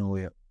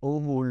සිටින්නෝය.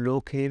 ඔවුහු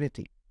ලෝකයේ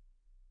වෙති.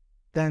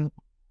 දැන්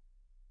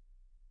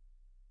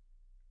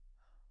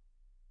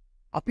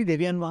අපි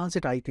දෙවියන්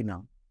වහන්සේට අයිති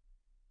නම්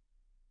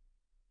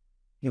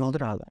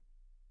හොඳට අහගන්න.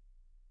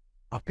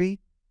 අපි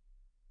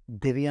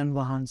දෙවියන්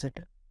වහන්සේට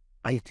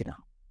අයිති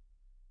නම්,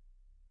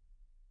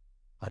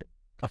 හරි,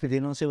 අපි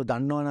දෙවියන් වහන්සේව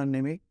දන්නවා නම්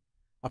නෙමෙයි,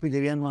 අපි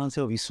දෙවියන්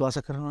වහන්සේව විශ්වාස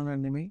කරනවා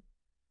නම් නෙමෙයි,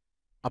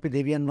 අපි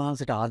දෙවියන්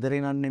වහන්සේට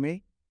ආදරේ නම්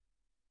නෙමෙයි,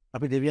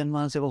 අපි දෙවියන්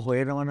වහන්සේව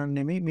හොයනවා නම්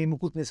නෙමෙයි, මේ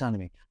මුකුත් නිසා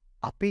නෙමෙයි.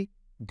 අපි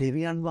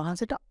දෙවියන්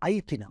වහන්සේට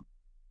අයිති නම්.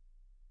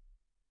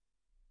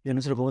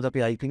 වෙනසට කොහොමද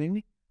අපි අයිති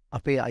වෙන්නේ?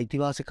 අපේ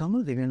අයිතිවාසිකම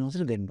දෙවියන්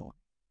වහන්සේට දෙන්න ඕන.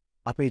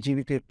 අපේ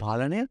ජීවිතේ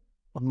පාලනය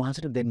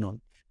උන්වහන්සේට දෙන්න ඕන.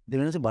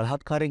 දෙවියන් වහන්සේ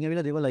බලහත්කාරයෙන්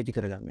ඇවිල්ලා දේවල් අයිති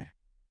කරගන්නේ නැහැ.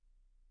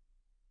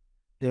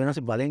 දෙවියන්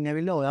වහන්සේ බලෙන්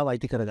ඇවිල්ලා ඔයාව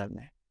අයිති කරගන්නේ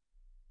නැහැ.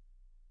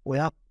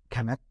 ඔයා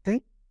කැමැත්තෙන්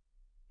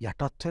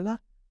යටත් වෙලා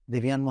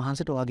දෙවියන්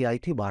වහන්සේට ඔයාගේ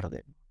අයිතිය බාර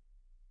දෙන්න.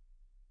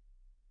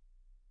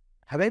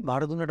 හැබැයි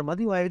බාර දුන්නට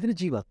මදි ඔයා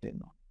විදිහට ජීවත්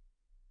වෙන්න ඕන.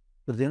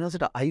 දෙවියන්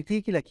වහන්සේට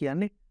අයිතිය කියලා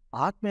කියන්නේ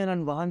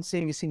ආත්මයන්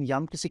වහන්සේ විසින්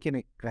යම් කිසි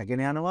කෙනෙක්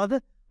රැගෙන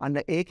යනවාද, අන්න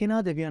ඒ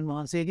කෙනා දෙවියන්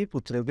වහන්සේගේ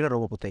පුත්‍රයෙක් කියලා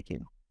රෝම පුතේ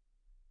කියනවා.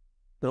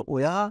 ඒතර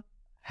ඔයා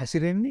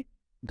හැසිරෙන්නේ,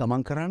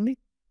 ගමන් කරන්නේ,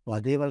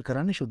 වදේවල්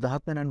කරන්නේ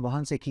ශුද්ධාත්මයන්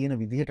වහන්සේ කියන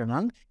විදිහට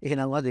නම්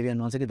එහෙනම් ඔයා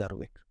දෙවියන් වහන්සේගේ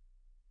දරුවෙක්.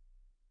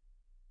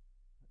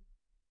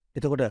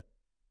 එතකොට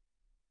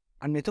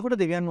අන්න එතකොට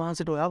දෙවියන්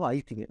වහන්සේට ඔයාව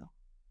අයිති වෙනවා.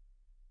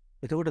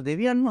 එතකොට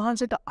දෙවියන්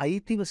වහන්සේට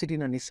අයිතිව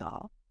සිටින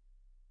නිසා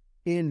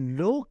ඒ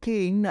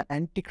ලෝකේ ඉන්න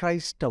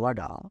ඇන්ටික්‍රයිස්ට්ට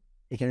වඩා,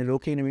 ඒ කියන්නේ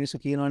ලෝකේ ඉන්න මිනිස්සු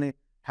කියනවානේ,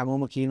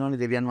 හැමෝම කියනවානේ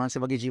දෙවියන්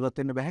වහන්සේ වගේ ජීවත්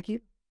වෙන්න බෑ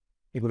කියලා.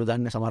 ඒගොල්ලෝ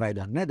දන්නේ, සමහර අය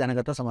දන්නේ,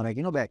 දැනගත්ත සමහර අය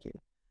කියනවා බෑ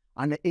කියලා.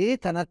 අන්න ඒ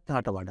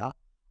තැනත්තාට වඩා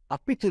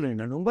අපි තුල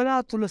ඉන්න, නුඹලා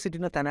තුල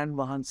සිටින තැනන්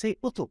වහන්සේ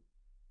උතුම්.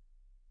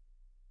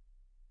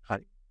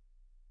 හරි.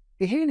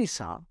 ඒ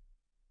නිසා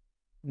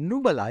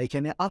නුඹලා, ඒ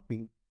කියන්නේ අපි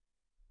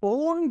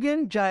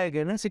ඕන්ගෙන්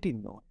ජයගෙන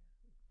සිටින්න ඕන.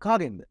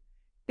 කාගෙන්ද?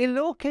 ඒ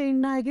ලෝකේ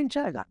ඉන්න අයගෙන්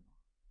ජය ගන්න.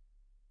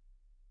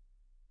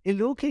 ඒ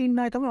ලෝකේ ඉන්න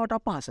අය තමයි ඔයාට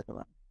අපහාස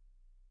කරන්නේ.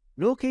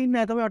 ලෝකේ ඉන්න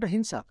අය තමයි ඔයාට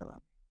හිංසා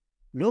කරන්නේ.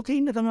 ලෝකේ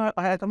ඉන්න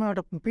අය තමයි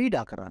ඔයාට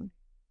පීඩා කරන්නේ.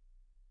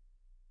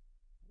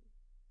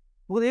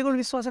 මොකද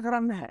ඒගොල්ලෝ විශ්වාස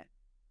කරන්නේ නැහැ.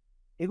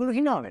 ඒගොල්ලෝ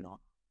hina වෙනවා.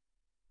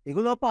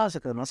 ඒගොල්ලෝ අපහාස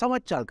කරනවා,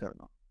 සමච්චල්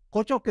කරනවා,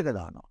 කොචොක් එක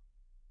දානවා.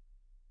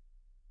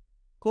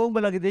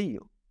 කොඹලගේ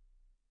දෙයියෝ.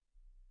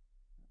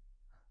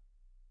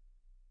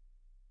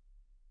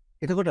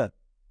 එතකොට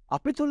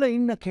අපි තුල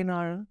ඉන්න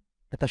කෙනා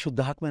නැත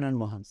ශුද්ධාත්මයන්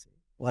වහන්සේ.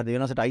 ඔයා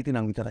දෙවියන් වහන්සේට අයිති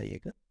නම් විතරයි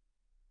ඒක.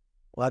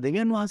 ඔයා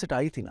දෙවියන් වහන්සේට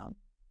අයිති නම්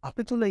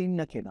අපි තුල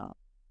ඉන්න කෙනා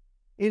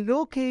ඒ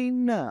ලෝකේ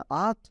ඉන්න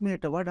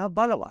ආත්මයට වඩා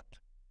බලවත්.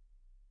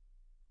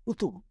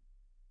 උතුම්.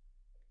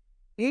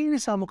 ඒ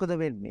නිසා මොකද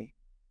වෙන්නේ?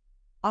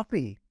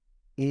 අපි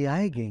ඒ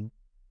අයගෙන්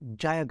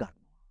ජය ගන්නවා.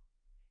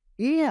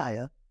 ඒ අය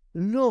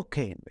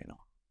ලෝකයෙන්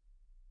වෙනවා.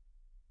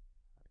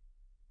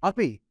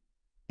 අපි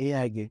ඒ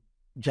අයගේ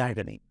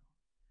ජයගෙන ඉන්නවා.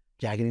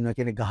 ජයගෙන ඉන්නවා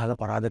කියන්නේ ගහලා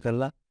පරාද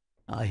කරලා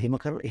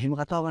එහෙම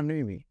කතාවක්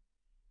නෙවෙයි මේ.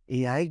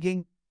 ඒ අයගෙන්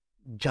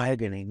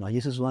ජයගෙන ඉන්නවා.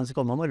 යේසුස් වහන්සේ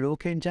කිව්වා මම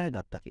ලෝකයෙන් ජය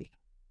ගත්තා කියලා.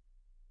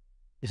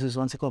 යේසුස්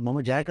වහන්සේ කිව්වා මම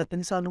ජයගත්ත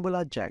නිසා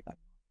නුඹලා ජය ගන්න.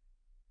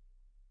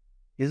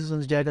 යේසුස්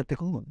වහන්සේ ජයගත්තේ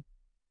කොහොමද?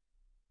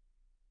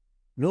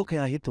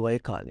 ලෝකයා හිතුවා ඒ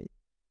කාලේ.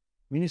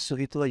 මිනිස්සු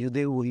හිතුවා,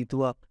 යුදෙව්වෝ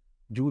හිතුවා,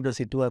 ජූඩස්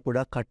හිතුවා,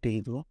 ගොඩක් කට්ටිය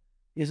හිතුවා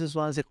යේසුස්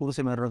වහන්සේ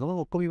කුරුසේ මැරුණ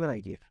ගමන් ඔක්කොම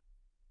ඉවරයි කියලා.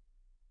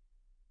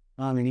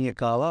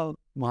 මිනිහෙක් ආවා,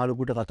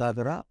 මහලුකුට කතා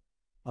කරා,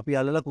 අපි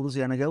අල්ලලා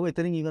කුරුසේ යන ගැව්වා,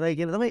 එතනින් ඉවරයි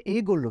කියලා තමයි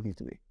ඒගොල්ලෝ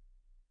හිතුවේ.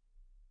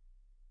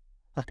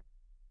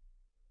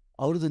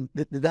 අවුරුදු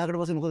 2000කට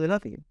පස්සේ මොකද වෙලා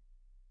තියෙන්නේ?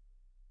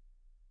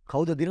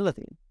 කවුද දිනලා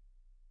තියෙන්නේ?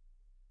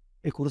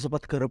 ඒ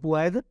කුරුසපත් කරපු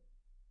අයද?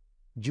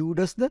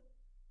 ජූඩස්ද?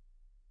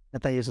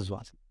 නැත්නම් යේසුස්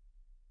වහන්සේ?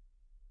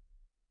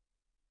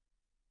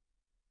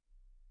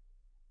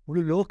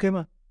 මුළු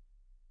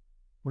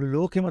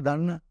ලෝකෙම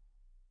දන්න,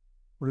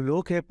 මුළු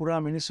ලෝකයේ පුරා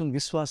මිනිසුන්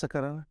විශ්වාස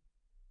කරන,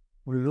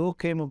 මුළු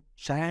ලෝකෙම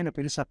ශායන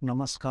පිරිසක්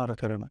නමස්කාර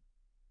කරන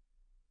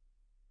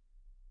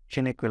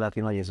කෙනෙක් වෙලා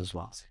තියෙනවා යේසුස්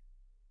වහන්සේ.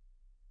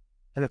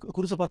 හැබැයි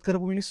කුරුසපත්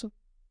කරපු මිනිස්සු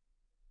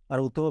අර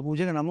උත්තම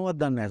පූජක නමවත්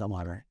දන්නේ නැහැ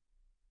සමහර අය.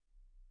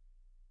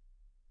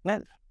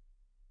 නේද?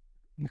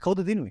 කවුද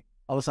දිනුවේ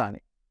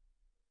අවසානයේ?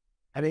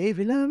 හැබැයි ඒ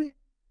වෙලාවේ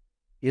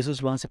යේසුස්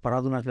වහන්සේ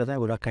පරාදුනා කියලා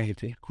තමයි ගොඩක් අය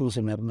හිතුවේ.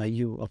 කුරුසේ මැරුණා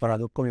අයියෝ,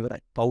 අපරාධ ඔක්කොම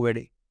ඉවරයි. පව්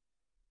වැඩේ.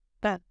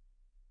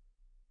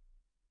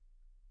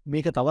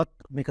 මේක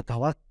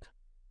තවත්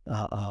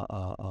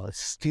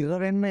ස්ථිර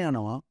වෙන්න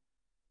යනවා.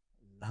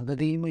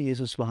 ළඟදීම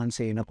යේසුස්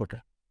වහන්සේ එනකොට,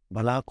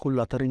 බලාකුල්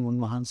අතරින්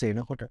උන්වහන්සේ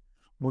එනකොට,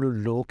 මුළු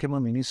ලෝකෙම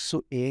මිනිස්සු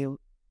ඒ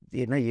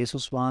එන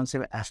යේසුස්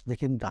වහන්සේව ඇස්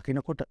දෙකෙන්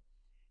දකිනකොට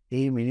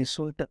ඒ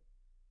මිනිස්සුන්ට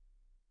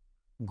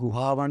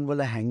ගුහාවන්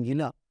වල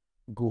හැංගිලා,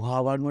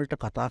 ගුහාවන් වලට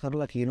කතා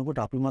කරලා කියනකොට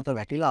අපි මත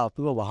වැටිලා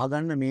අපිව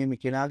වහගන්න මේ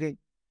කෙනාගේ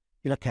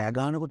කියලා කෑ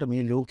ගහනකොට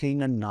මේ ලෝකේ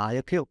ඉන්න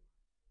නායකයෝ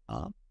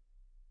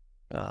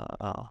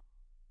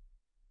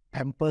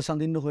පැම්පර්ස්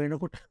අඳින්න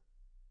හොයනකොට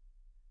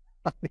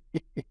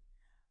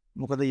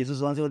මොකද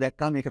යේසුස් වහන්සේව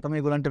දැක්කාම ඒක තමයි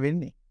ඒගොල්ලන්ට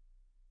වෙන්නේ.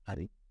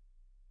 හරි.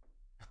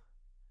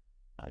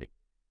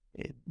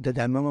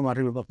 දැම්මම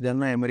අපි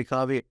දන්නවා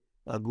ඇමරිකාවේ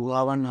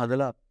ගුහාවන්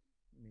හදලා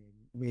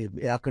මේ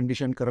එයා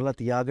කන්ඩිෂන් කරලා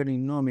තියාගෙන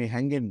ඉන්නවා මේ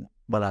හැංගෙන්න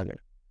බලාගෙන.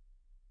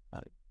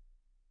 හරි.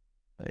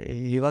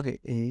 ඒ වගේ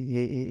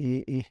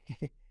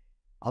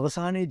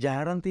අවසානයේ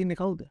ජයරන් තියන්නේ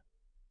කවුද?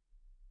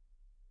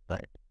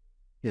 right.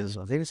 යේසුස්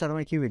වහන්සේ. ඒ නිසා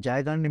තමයි කිව්වේ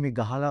ජය ගන්න මේ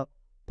ගහලා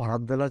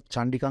පරද්දලා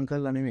චණ්ඩිකම්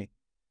කරලා නෙමෙයි.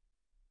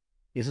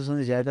 යේසුස්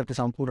වහන්සේ ජයගත්තේ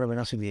සම්පූර්ණ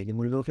වෙනස් විදියකින්.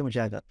 මුළු ලෝකෙම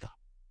ජයගත්තා.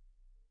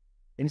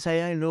 ඒ නිසා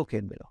එයා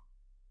ලෝකයෙන් බැලුවා.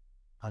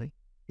 හරි.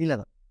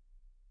 ඊළඟ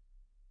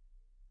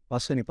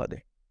පස්වෙනි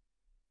පදේ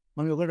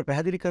මම ඔයගොල්ලන්ට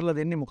පැහැදිලි කරලා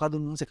දෙන්නේ මොකද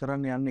උන්වහන්සේ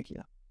කරන්න යන්නේ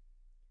කියලා.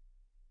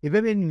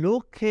 එබැවින්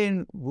ලෝකයෙන්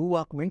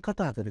වූවක් මෙන්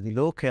කතා කරදී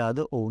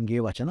ලෝකයාද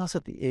ඔවුන්ගේ වචන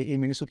අසති. ඒ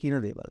මිනිස්සු කියන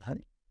දේවල්.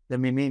 හරි.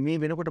 දැන් මේ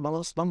වෙනකොට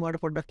මම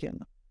ඔයාලට පොඩ්ඩක්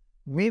කියන්න.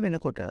 මේ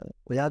වෙනකොට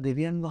ඔයා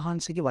දෙවියන්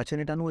වහන්සේගේ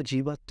වචනයට අනුව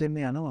ජීවත්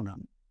වෙන්න යනවා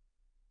නම්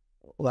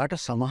ඔයාට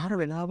සමහර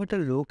වෙලාවට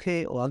ලෝකේ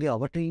ඔයාගේ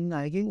අවට ඉන්න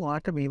අයගෙන්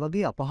ඔයාට මේ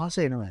වගේ අපහාස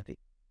එනවා ඇති.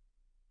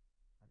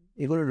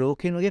 ඒගොල්ලෝ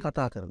ලෝකයෙන් වගේ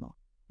කතා කරනවා.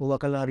 ඕවා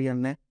කළා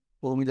හරියන්නේ නැහැ.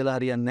 ඕම ඉඳලා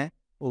හරියන්නේ නැහැ.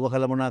 ඕවා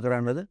කළා මොනා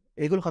කරන්නද?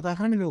 ඒගොල්ලෝ කතා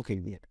කරන්නේ ලෝකෙ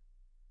විදියට.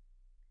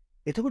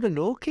 එතකොට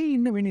ලෝකේ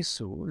ඉන්න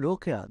මිනිස්සු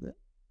ලෝකයාද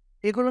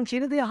ඒගොල්ලන්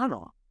කියන දේ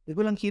අහනවා.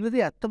 ඒගොල්ලන් කියන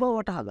දේ ඇත්ත බව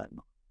වටහා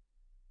ගන්නවා.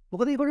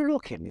 මොකද ඒගොල්ලෝ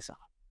ලෝකයෙන්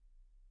නිසා.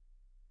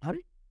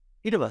 හරි?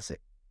 ඊට පස්සේ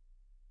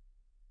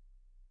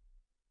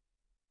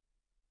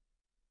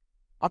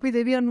අපි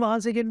දෙවියන්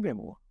වහන්සේගෙන්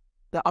වෙමුවා.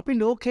 දැන් අපි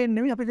ලෝකයෙන්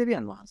නෙමෙයි අපි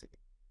දෙවියන්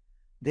වහන්සේගෙන්.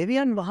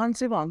 දෙවියන්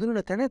වහන්සේව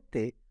අඳුනන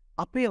තැනැත්තේ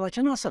අපේ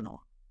වචන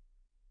අසනවා.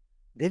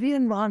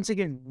 දෙවියන්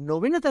වහන්සේගෙන්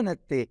නොවෙන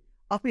තැනැත්තේ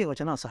අපේ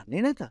වචන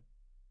අසන්නේ නැත.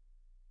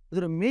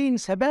 ඒතර මේන්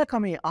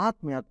සැබෑකමේ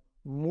ආත්මයත්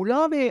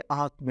මුලාවේ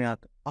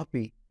ආත්මයත්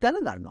අපි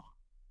දැනගන්නවා.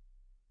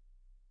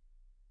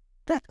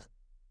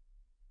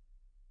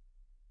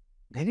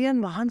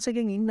 දෙවියන්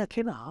වහන්සේගෙන් ඉන්න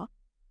කෙනා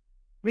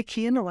මේ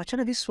කියන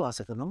වචන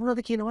විශ්වාස කරනවා.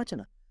 මොනවද කියන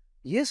වචන?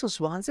 යේසුස්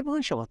වහන්සේ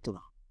මාංශවත්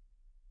වුණා.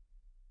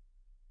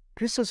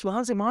 ක්‍රිස්තුස්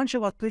වහන්සේ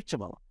මාංශවත් වෙච්ච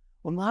බව.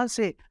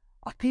 උන්වහන්සේ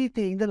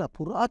අතීතයේ ඉඳලා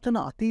පුරාතන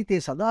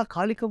අතීතයේ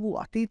සදාකාලික වූ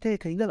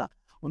අතීතයක ඉඳලා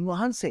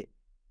උන්වහන්සේ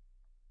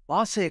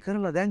වාසය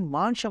කරලා දැන්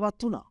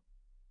මාංශවත් වුණා.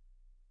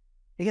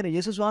 ඒ කියන්නේ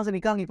යේසුස් වහන්සේ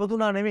නිකන්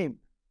ඉපදුනා නෙමෙයි.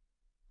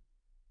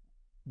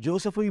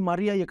 ජෝසෙෆුයි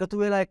මරියයි එකතු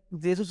වෙලා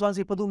යේසුස්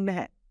වහන්සේ ඉපදුන්නේ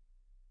නැහැ.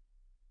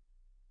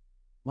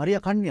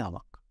 මරියා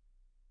කන්‍යාවක්.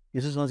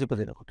 යේසුස් වහන්සේ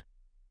ඉපදෙනකොට.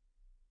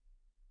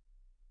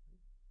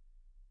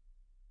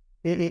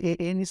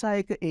 ඒ නිසා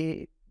ඒක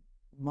ඒ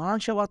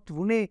මාංශවත්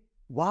වුණේ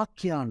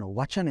වාක්‍යාන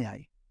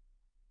වචනයයි.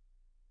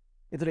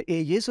 එතකොට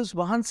ඒ යේසුස්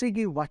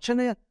වහන්සේගේ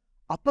වචනය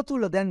අප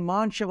තුළ දැන්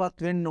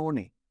මාංශවත් වෙන්න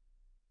ඕනේ.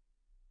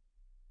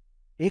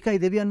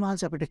 ඒකයි දෙවියන්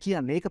වහන්සේ අපිට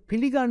කියන්නේ. ඒක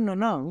පිළිගන්න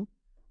නම්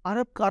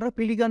අර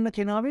පිළිගන්න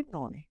කෙනා වෙන්න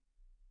ඕනේ.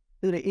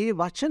 එතකොට ඒ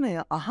වචනය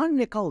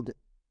අහන්නේ කවුද?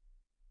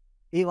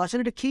 ඒ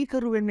වචනෙට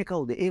කීකරු වෙන්නේ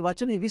කවුද? ඒ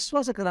වචනේ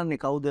විශ්වාස කරන්නේ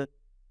කවුද?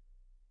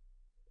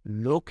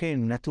 ලෝකේ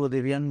නැතුව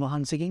දෙවියන්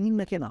වහන්සේගෙන්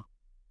ඉන්න කෙනා.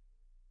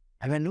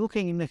 හැබැයි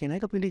ලෝකෙන් ඉන්න කෙනා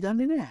ඒක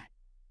පිළිගන්නේ නැහැ.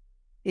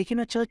 ඒ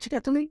කෙනා චර්ච් එක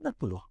ඇතුලේ ඉන්නත්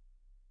පුළුවන්.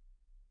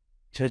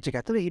 චර්ච් එක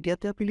ඇතුලේ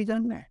හිටියත් එයා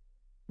පිළිගන්නේ නැහැ.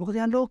 මොකද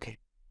එයා ලෝකේ.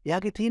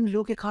 එයාගේ තියෙන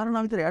ලෝකේ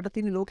කාරණා විතර. එයාට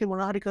තියෙන ලෝකේ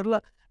මොනවා හරි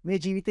කරලා මේ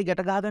ජීවිතේ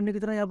ගැට ගහ ගන්න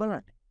විතරයි එයා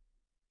බලන්නේ.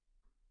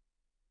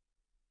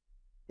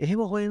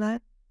 එහෙම හොයන අය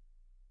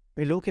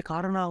මේ ලෝකේ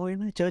කාරණා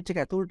හොයන චර්ච්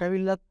එක ඇතුළට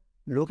ඇවිල්ලත්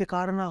ලෝකේ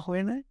කාරණා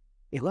හොයන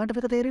ඒගොල්ලන්ට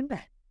මේක තේරෙන්නේ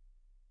නැහැ.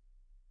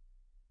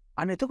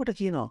 අන්න එතකොට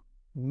කියනවා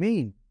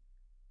මේන්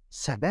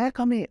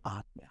සැබෑකමේ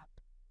ආත්මයත්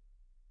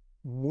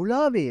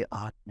මුලාවේ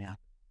ආත්මයත්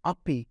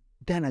අපි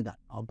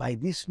දැනගන්නවා. by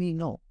this we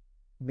know.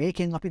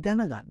 මේකෙන් අපි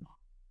දැනගන්නවා.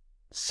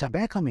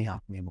 සැබෑකමේ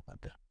ආත්මය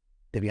මොකද්ද?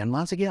 දෙවියන්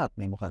වහන්සේගේ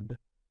ආත්මය මොකද්ද?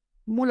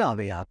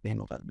 මුලාවේ ආත්මය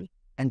මොකද්ද?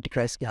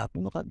 ඇන්ටික්‍රයිස්ට්ගේ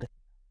ආත්මය මොකද්ද?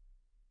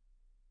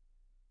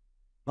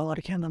 මම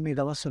අර කියන මේ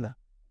දවස්වල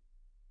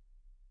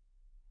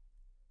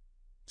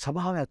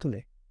සභාව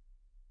ඇතුලේ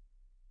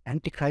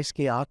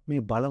ඇන්ටික්‍රයිස්ට්ගේ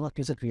ආත්මය බලවත්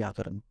ලෙස ක්‍රියා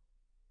කරනවා.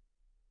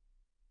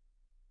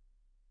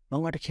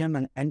 මම අර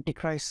කියන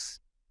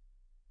ඇන්ටික්‍රයිස්ට්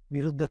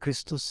විරුද්ධ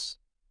ක්‍රිස්තුස්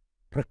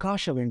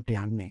ප්‍රකාශ වෙන්න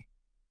යන්නේ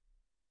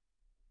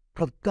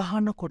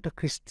ප්‍රග්‍රහණ කොට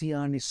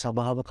ක්‍රිස්තියානි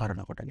සභාව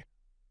කරන කොටගෙන.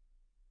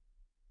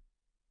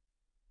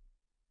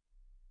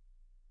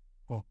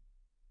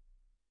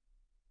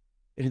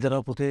 එනිදර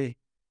පුතේ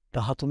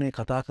 13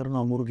 කතා කරන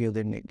මුර්ගයෝ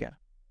දෙන්නෙක් ගැන.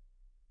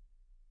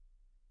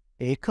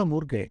 ඒක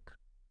මුර්ගයෙක්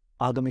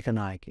ආගමික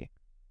නායකයෙක්.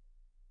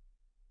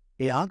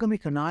 ඒ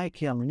ආගමික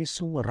නායකයා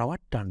මිනිස්සුන්ව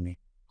රවට්ටන්නේ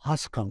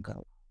හාස්කම්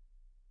කරලා.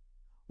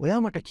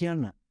 ඔයා මට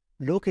කියන්න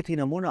ලෝකේ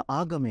තියෙන මොන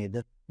ආගමේද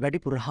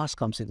වැඩිපුර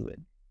හාස්කම් සිදු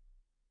වෙන්නේ?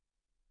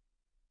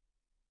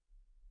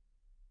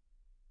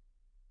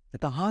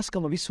 නැත්නම්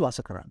හාස්කම විශ්වාස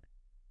කරන්නේ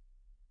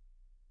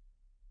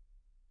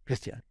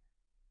ක්‍රිස්තියානි.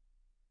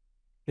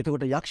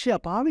 එතකොට යක්ෂයා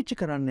පාවිච්චි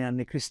කරන්න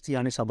යන්නේ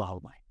ක්‍රිස්තියානි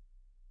සභාවමයි.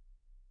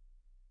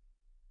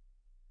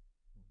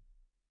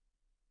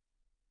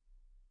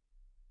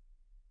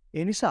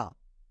 ඒ නිසා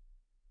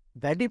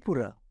වැඩිපුර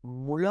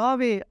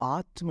මුලාවේ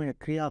ආත්මය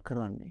ක්‍රියා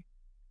කරන්නේ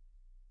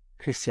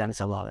ක්‍රිස්තියානි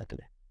සභාව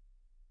ඇතුලේ.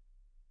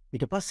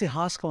 ඊට පස්සේ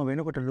හාස්කම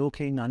වෙනකොට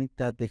ලෝකේ ඉන්න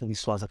අනිත් අයත් ඒක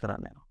විශ්වාස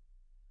කරන්න යනවා.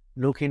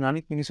 ලෝකේ ඉන්න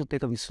අනිත් මිනිසුත්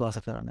ඒක විශ්වාස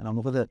කරන්න යනවා.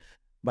 මොකද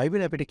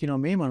බයිබලයේ අපිට කියනවා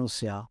මේ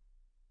මිනිස්සයා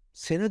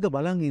සෙනග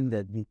බලන්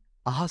ඉඳද්දි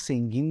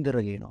අහසෙන්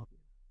ගින්දර ගේනවා.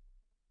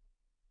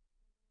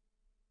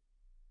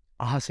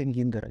 අහසෙන්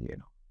ගින්දර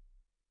ගේනවා.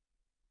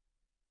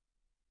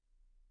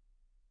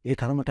 ඒ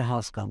තරමට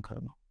හාස්කම්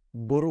කරනවා.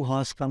 බොරු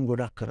හාස්කම්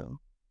ගොඩක්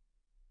කරනවා.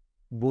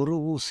 බොරු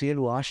වූ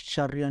සියලු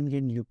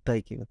ආශ්චර්යයන්ගෙන්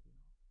යුක්තයි කියලා.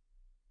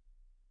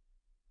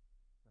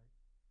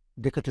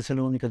 2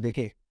 තෙසලෝනික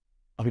 2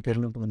 අපි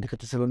පෙරළුම් 2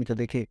 තෙසලෝනික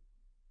 2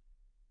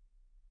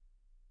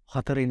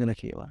 4 ඉඳලා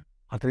කියවන්න.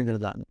 4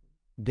 ඉඳලා දාන්න.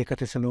 2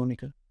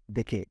 තෙසලෝනික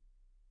 2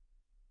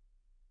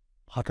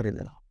 4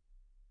 ඉඳලා.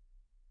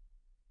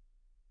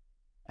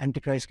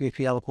 ඇන්ටික්‍රයිස්ට්ගේ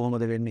ක්‍රියාව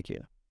කොහොමද වෙන්නේ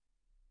කියලා.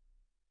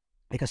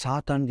 ඒක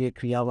සාතන්ගේ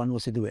ක්‍රියාව අනුව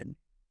සිදු වෙන්නේ.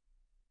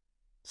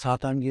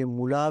 සාතන්ගේ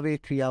මුලාවේ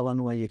ක්‍රියාව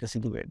අනුවයි ඒක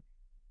සිදු වෙන්නේ.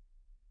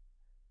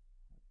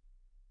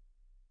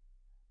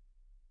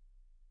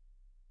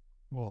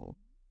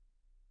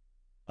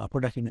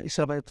 පොඩකින්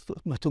ඉස්සරහට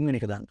 3 වෙනි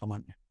එක දාන්න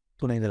කමන්නේ.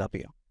 3 ඉඳලා අපි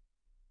යමු.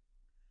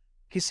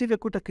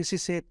 කිසිවෙකුට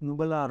කිසිසේත්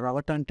නුඹලා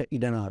රවටන්ට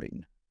ඉඩ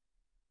නාරින්න.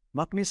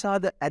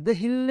 මක්නිසාද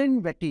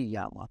ඇදහිල්ලෙන් වැටී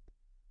යාමත්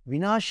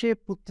විනාශයේ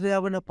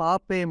පුත්‍රයා වන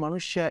පාපයේ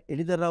මනුෂ්‍ය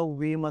එළිදරව්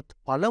වීමත්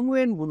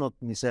පළමුවෙන් වුණොත්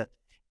මිස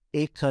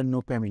ඒක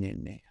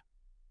නොපැමිණෙන්නේ.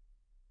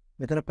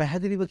 මෙතන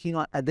පැහැදිලිව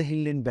කියනවා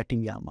ඇදහිල්ලෙන්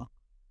වැටී යාමක්.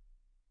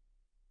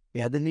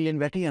 ඒ ඇදහිල්ලෙන්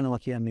වැටී යනවා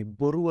කියන්නේ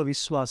බොරුව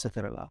විශ්වාස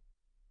කරලා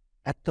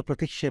ඇත්ත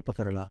ප්‍රතික්ෂේප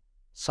කරලා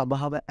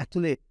සභාව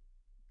ඇතුලේ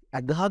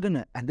අදහගෙන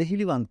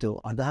ඇදහිලිවන්තයෝ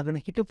අදහගෙන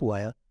හිටපු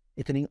අය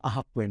එතනින්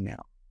අහක් වෙන්න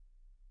යනවා.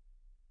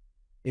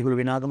 ඒගොල්ලෝ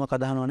විනාගමක්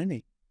අදහනව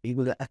නෙමෙයි.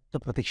 ඒගොල්ලෝ ඇත්ත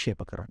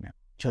ප්‍රතික්ෂේප කරන්නේ.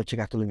 චර්ච්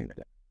එක ඇතුළේ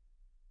ඉඳලා.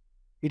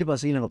 ඊට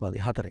පස්සේ ඊළඟ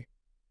පදේ 4.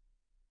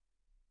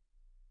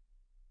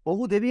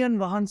 ඔහු දෙවියන්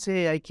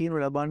වහන්සේ යයි කියනු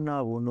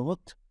ලබන්නා වූ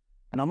නොහොත්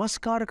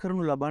නමස්කාර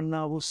කරනු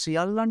ලබන්නා වූ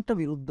සියල්ලන්ට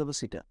විරුද්ධව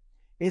සිට.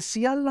 ඒ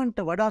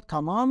සියල්ලන්ට වඩා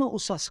තමාම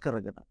උසස්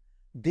කරගෙන.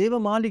 දේව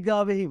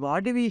මාලිගාවෙහි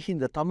වාඩි වී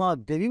හිඳ තමා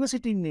දෙවිව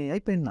සිටින්නේ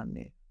යයි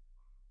පෙන්වන්නේ.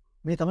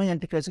 මේ තමයි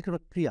ඇන්ටික්‍රයිස්ට් කරන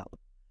ක්‍රියාව.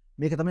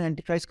 මේක තමයි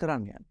ඇන්ටික්‍රයිස්ට්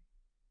කරන්න යන්නේ.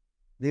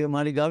 දේව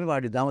මාලිගාවේ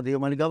වාඩි. දාම දේව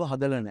මාලිගාව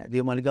හදලා නැහැ.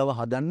 දේව මාලිගාව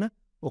හදන්න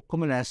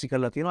ඔක්කොම ලෑස්ති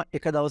කරලා තියෙනවා.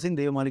 එක දවසින්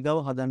දේව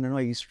මාලිගාව හදන්න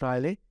යනවා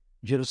ඊශ්‍රායලේ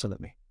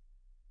ජෙරුසලමේ.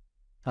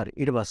 හරි.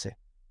 ඊට පස්සේ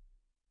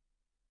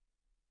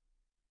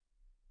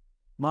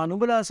මා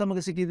නුඹලා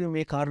සමග සිටියදී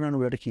මේ කාරණා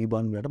නුඹලට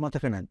කීබන් වලට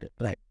මතක නැද්ද?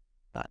 රයිට්.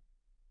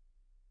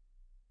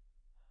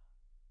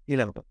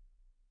 ඊළඟට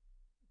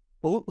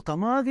ඔහු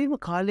තමාගේම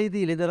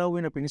කාලයේදී ඉලදරව්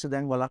වෙන පිණිස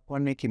දැන්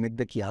වළක්වන්නේ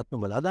කිමෙද්ද කියාත්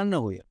නුඹලා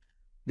දන්නහොය.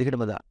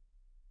 දෙකටම දා.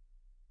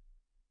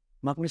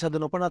 මක්නිසාද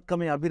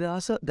නොපනත්කමේ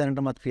අභිරහස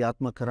දැනටමත්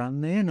ක්‍රියාත්මක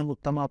කරන්නේ. නමුත්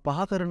තමා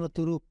පහ කරන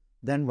තුරු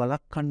දැන්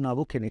වළක්වන්නා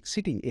වූ කෙනෙක්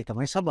සිටී. ඒ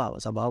තමයි සභාව.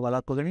 සභාව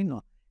වළක්වගෙන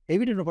ඉන්නවා.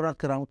 එවිට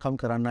නොපනත්කම්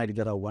කරන්න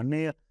ඉලදරව්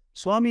වන්නේය.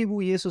 ස්වාමී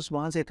වූ යේසුස්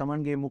වහන්සේ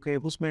තමන්ගේ මුඛයේ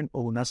හුස්මෙන්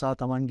ඔහු නසා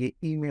තමන්ගේ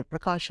ඊමේ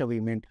ප්‍රකාශ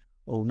වීමෙන්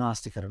ඔහු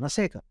නාස්ති කරන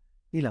සේක.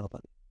 ඊළඟ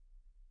පද.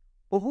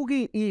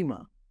 ඔහුගේ ඊම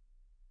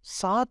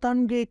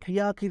සාතන්ගේ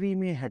ක්‍රියා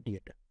කිරීමේ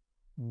හැටියට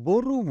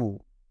බොරු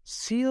වූ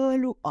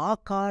සියලු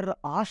ආකාර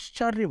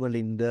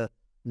ආශ්චර්යවලින්ද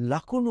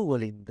ලකුණු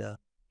වලින්ද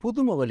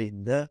පුදුම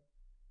වලින්ද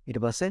ඊට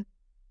පස්සේ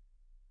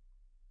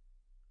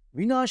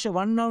විනාශ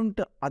වන්නවුන්ට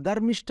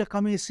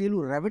අධර්මිෂ්ඨකමේ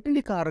සියලු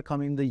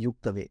රැවටිලිකාරකමින්ද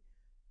යුක්ත වේ.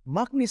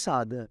 මක්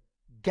නිසාද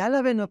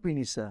ගැලවෙන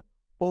පිණිස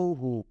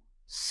ඔවුහු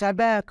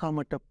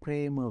සැබෑකමට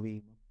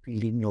ප්‍රේමවීම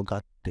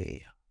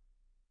පිළිනොගත්තේය.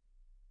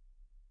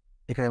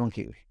 එකයි මං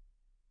කිව්වේ.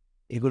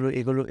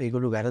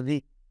 ඒගොල්ලෝ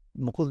වැරදි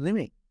මොකුත්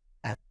නෙමෙයි.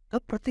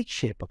 ඇත්ත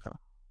ප්‍රතික්ෂේප කරා.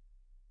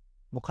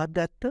 මොකක්ද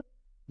ඇත්ත?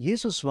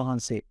 යේසුස්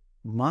වහන්සේ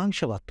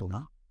මාංශවත්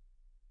වුණා.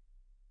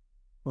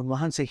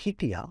 උන්වහන්සේ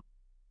හිටියා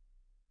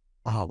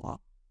ආවා.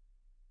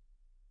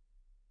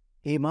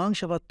 ඒ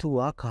මාංශවත් වූ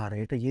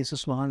ආකාරයට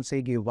යේසුස්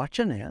වහන්සේගේ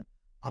වචනය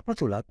අප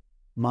තුළත්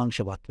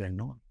මාංශවත්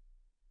වෙන්න ඕන.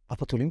 අප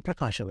තුළින්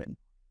ප්‍රකාශ වෙන්න.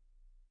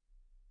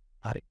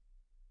 හරි.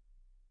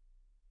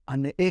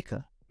 අන්න ඒක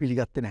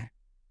පිළිගත්තේ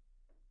නැහැ.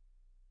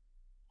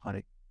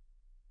 හරි.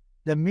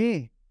 දැන්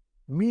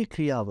මේ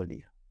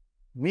ක්‍රියාවලිය,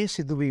 මේ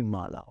සිදුවීම්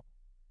මාලාව,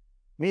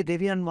 මේ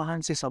දෙවියන්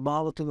වහන්සේ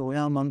සභාව තුළ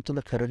ඔයා මන්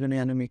තුළ කරගෙන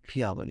යන මේ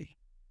ක්‍රියාවලිය,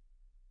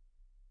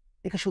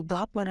 ඒක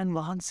ශුද්ධාත්මයන්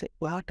වහන්සේ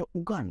ඔයාට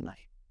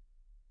උගන්වයි.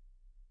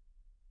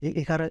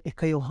 ඒක අර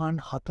 1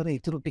 යොහාන් 4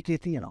 ඉතුරු ටිකේ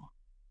තියෙනවා.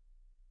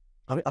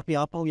 අපි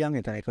ආපහු යන්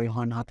එතන 1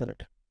 යොහාන්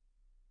 4ට.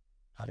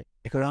 හරි.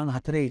 1 යොහාන්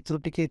 4 ඉතුරු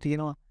ටිකේ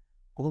තියෙනවා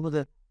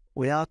කොහොමද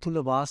ඔයා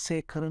තුළ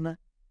වාසය කරන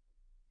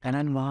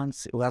ඇනන්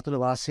වහන්සේ, ඔයා තුළ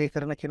වාසය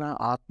කරන කෙනා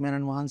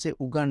ආත්මයන් වහන්සේ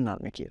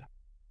උගන්වන්නේ කියලා.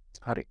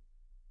 හරි.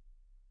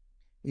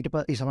 ඊට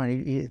පස්සේ සමහර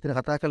ඉතින්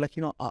කතා කරලා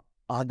කියනවා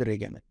ආදරය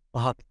ගැන.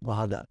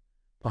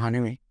 පහ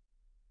නෙමෙයි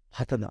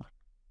 7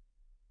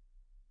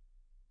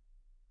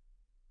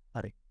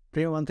 හරි.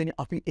 ප්‍රේමවන්තනි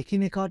අපි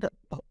එකිනෙකාට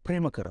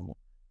ප්‍රේම කරමු.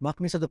 මක්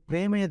නිසාද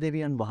ප්‍රේමය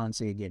දෙවියන්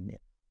වහන්සේගෙන්නේ.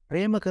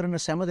 ප්‍රේම කරන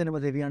සෑම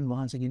දෙනම දෙවියන්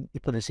වහන්සේගෙන්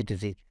ඉපද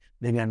සිටිති.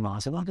 දෙවියන්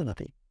වහන්සේ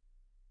වහන්සේ.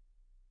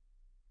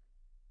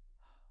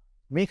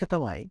 මේක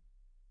තමයි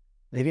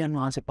දෙවියන්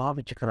වහන්සේ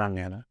පාවිච්චි කරන්න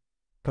යන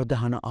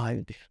ප්‍රධාන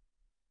ආයුධය.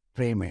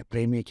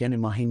 ප්‍රේමය කියන්නේ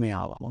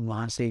මහිමයාව.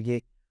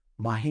 උන්වහන්සේගේ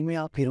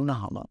මහිමයා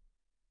පිරුණාම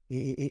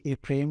ඒ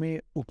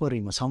ප්‍රේමයේ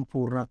උපරිම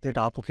සම්පූර්ණත්වයට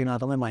ආපු කෙනා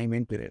තමයි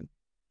මහිමෙන් පිරෙන්නේ.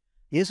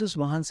 යේසුස්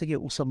වහන්සේගේ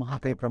උස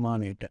මහතේ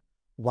ප්‍රමාණයට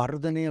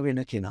වර්ධනය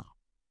වෙන කෙනා,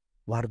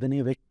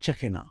 වර්ධනය වෙච්ච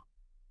කෙනා.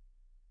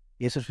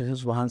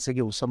 යේසුස්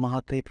වහන්සේගේ උස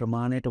මහතේ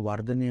ප්‍රමාණයට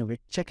වර්ධනය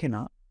වෙච්ච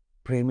කෙනා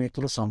ප්‍රේමය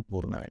තුළ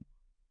සම්පූර්ණ වෙනවා.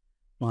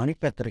 මානික්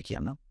පැත්තට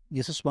කියනවා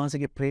යේසුස්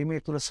වහන්සේගේ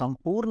ප්‍රේමය තුළ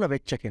සම්පූර්ණ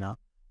වෙච්ච කෙනා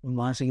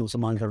උන්වහන්සේගේ උස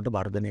මානකරට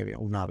වර්ධනය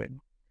වුණා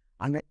වෙනවා.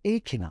 අන්න ඒ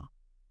කෙනා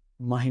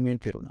මහිමෙන්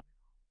පිරුණා.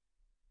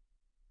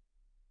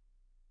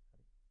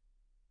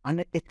 අන්න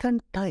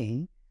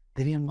එතනටයි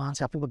දෙවියන්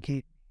වහන්සේ අපිව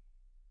ගියේ.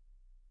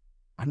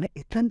 අන්න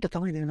එතනට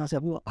තමයි දෙවියන්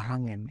වහන්සේ අපිව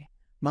අරන් යන්නේ.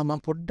 මම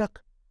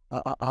පොඩ්ඩක්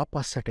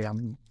ආපස්සට යම්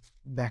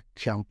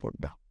බැක් යම්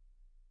පොඩ්ඩක්.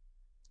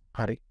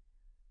 හරි.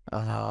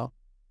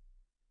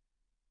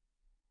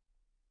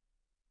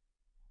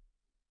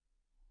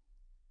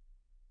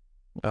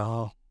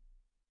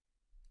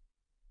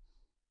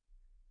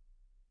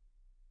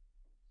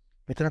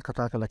 මෙතන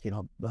කතා කරලා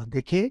කියනවා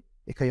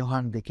 1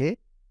 යොහාන්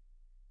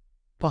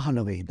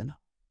 2:15 ඉඳලා.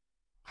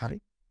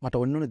 හරි. මට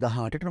ඔන්න ඕනේ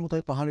 18ට නමුත්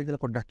අපි 15 ඉඳලා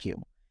පොඩ්ඩක්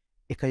කියමු.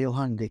 1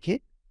 යොහාන්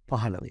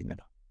 2:15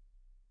 ඉඳලා.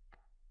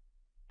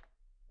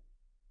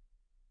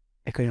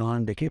 1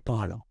 යොහාන්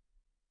 2:15.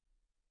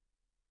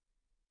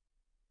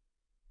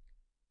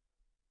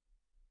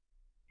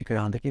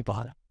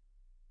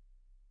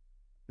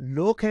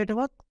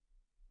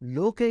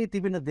 ලෝකයේ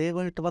තිබෙන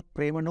දේවල්ටවත්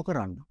ප්‍රේම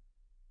නොකරන්න.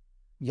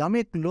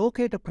 යමෙක්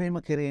ලෝකයට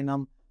ප්‍රේම කරේ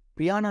නම්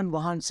පියාණන්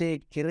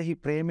වහන්සේ කෙරෙහි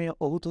ප්‍රේමය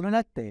ඔහු තුළ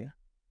නැත්තේය.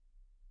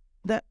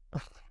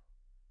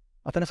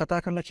 අතන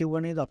කතා කරලා කිව්ව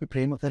නේද අපි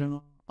ප්‍රේම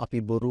කරනවා,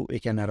 අපි බොරු, ඒ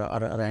කියන්නේ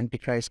අර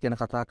ඇන්ටික්‍රයිස්ට් ගැන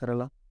කතා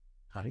කරලා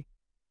හරි.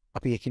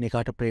 අපි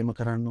එකිනෙකාට ප්‍රේම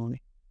කරන්න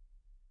ඕනේ.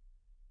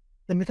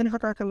 දැන් මෙතන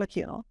කතා කරලා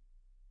කියනවා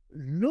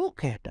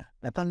ලෝකයට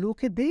නැත්නම්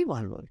ලෝකේ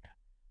දේවල් වලට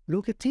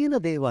ලෝකේ තියෙන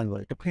දේවල්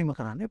වලට ප්‍රේම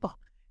කරන්න එපා.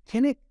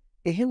 කෙනෙක්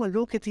එහෙම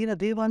ලෝකේ තියෙන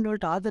දේවල්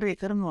වලට ආදරය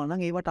කරනවා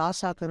නම් ඒවට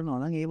ආසා කරනවා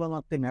නම් ඒව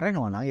මැත්තේ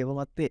මැරෙනවා නම් ඒව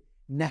මැත්තේ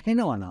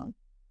නැහෙනවා නම්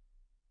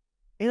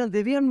එහෙනම්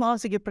දෙවියන්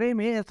වහන්සේගේ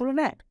ප්‍රේමය ඇතුළ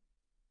නැහැ.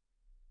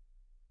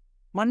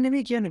 මන්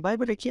නෙමෙයි කියන්නේ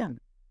බයිබලේ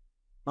කියන්නේ.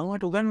 මම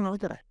වට උගන්වනවා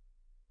විතරයි.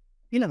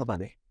 ඊළඟ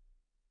පදේ.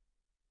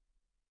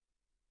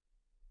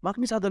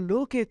 මක්නිසාද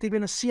ලෝකයේ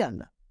තිබෙන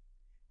සියල්ල.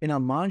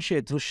 එනම්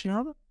මාංශයේ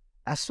තෘෂ්ණාව,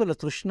 ඇස්වල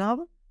තෘෂ්ණාව,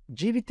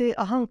 ජීවිතයේ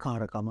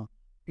අහංකාරකම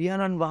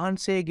පියාණන්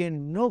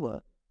වහන්සේගෙන් නොව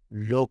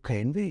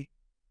ලෝකයෙන් වේ.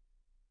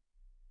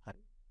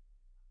 හරි.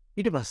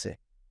 ඊට පස්සේ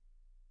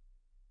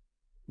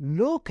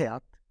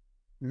ලෝකයක්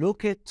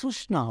ලෝකයේ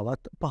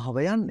තෘෂ්ණාවත් පහව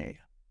යන්නේය.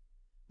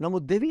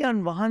 නමුත්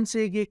දෙවියන්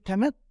වහන්සේගේ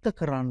කැමැත්ත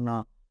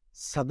කරන්න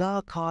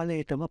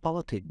සදාකාලයටම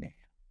පවතින්නේ.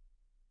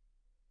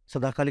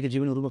 සදාකාලික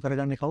ජීවන උරුම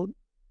කරගන්නේ කවුද?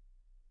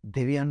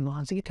 දෙවියන්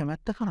වහන්සේගේ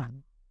කැමැත්ත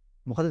කරන්න.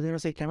 මොකද දෙවියන්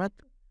වහන්සේගේ කැමැත්ත?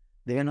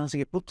 දෙවියන්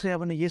වහන්සේගේ පුත්‍රයා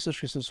වන යේසුස්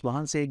ක්‍රිස්තුස්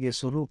වහන්සේගේ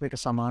ස්වරූපයට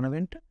සමාන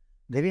වෙන්න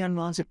දෙවියන්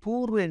වහන්සේ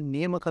పూర్වයෙන්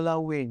නියම කළා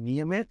වූ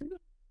නියමයට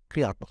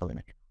ක්‍රියාත්මක වෙන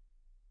එක.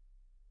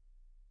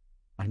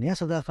 අන්‍ය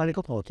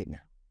සදාකාලික පවතින.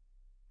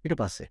 ඊට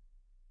පස්සේ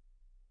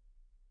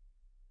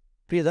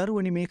ප්‍රිය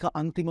දරුවනි මේක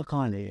අන්තිම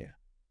කාලය.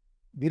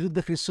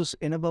 විරුද්ධ ක්‍රිස්තුස්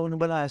එන බව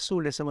නුඹලා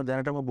ඇසූ ලෙසම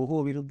දැනටම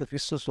බොහෝ විරුද්ධ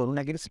ක්‍රිස්තුස් වරු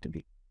නැගිට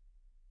සිටිති.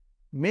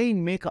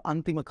 මෙයින් මේක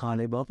අන්තිම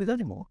කාලය බව අපි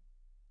දනිමු.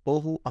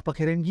 ඔහු අප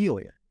කෙරෙන්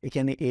ගියෝය. ඒ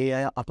කියන්නේ ඒ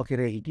අය අප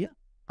කෙරේ හිටියා,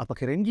 අප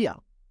කෙරෙන්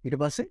ගියා. ඊට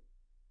පස්සේ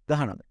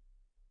 19.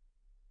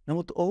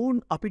 නමුත්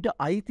ඔවුන් අපිට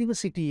අයිතිව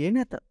සිටියේ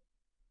නැත.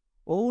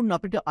 ඔවුන්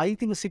අපිට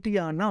අයිතිව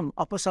සිටියා නම්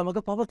අප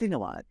සමග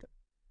පවතිනවා ඇත.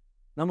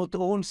 නමුත්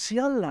ඔවුන්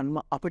සියල්ලන්ම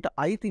අපිට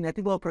අයිති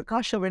නැති බව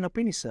ප්‍රකාශ වෙන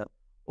පිණිස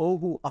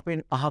ඔහු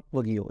අපෙන්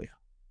අහක්ව ගියෝය.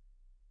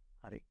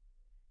 හරි.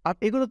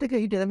 ඒගොල්ලොත් එක්ක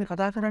හිටියා. දැන් මේ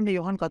කතා කරන්නේ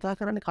යොහන් කතා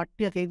කරන්නේ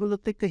කට්ටියක්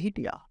ඒගොල්ලොත් එක්ක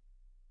හිටියා.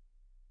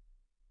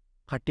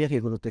 කට්ටියක්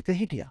ඒගොල්ලොත් එක්ක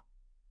හිටියා.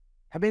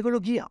 හැබැයි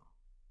ඒගොල්ලෝ ගියා.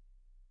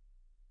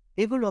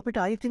 ඒගොල්ලෝ අපිට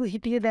අයිතිව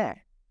හිටියේ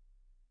නෑ.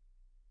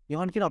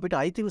 යොහන් කියන අපිට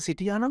අයිතිව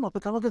සිටියා නම් අප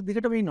තවද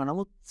දිගටම ඉන්නවා.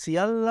 නමුත්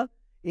සියල්ල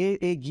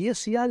ඒ ගිය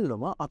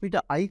සියල්ලම අපිට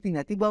අයිති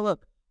නැති බව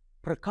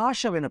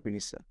ප්‍රකාශ වෙන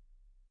පිණිස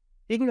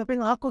ඒගොල්ලෝ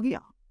අපෙන් අහක්ව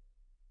ගියා.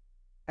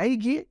 ඇයි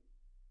ගියේ?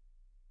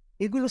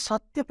 ඒගොල්ලෝ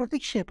සත්‍ය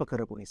ප්‍රතික්ෂේප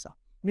කරපු නිසා.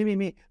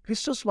 මේ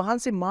ක්‍රිස්තුස්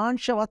වහන්සේ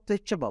මාංශවත්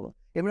වෙච්ච බව,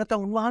 එහෙම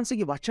නැත්නම්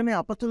උන්වහන්සේගේ වචනය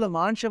අප තුළ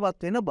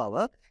මාංශවත් වෙන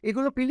බව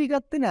ඒගොල්ලෝ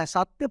පිළිගත්තේ නැහැ.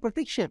 සත්‍ය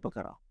ප්‍රතික්ෂේප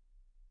කරා.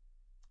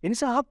 ඒ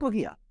නිසා අහක්ව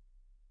ගියා.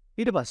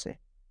 ඊට පස්සේ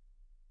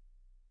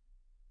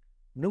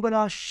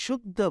නුඹලා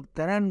ශුද්ධ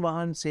තැනන්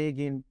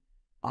වහන්සේගෙන්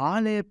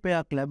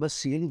ආලේපයක් ලැබ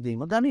සියලු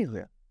දේම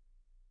දනිවය.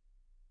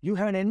 You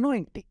have an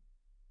anointing.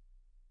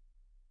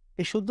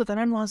 ඒ ශුද්ධ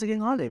තැනන්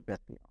වහන්සේගෙන්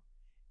ආලේපයක් තියෙනවා.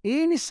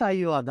 ඒ නිසා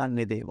යෝවා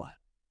දන්නේ දේවල්.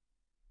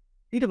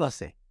 ඊට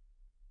පස්සේ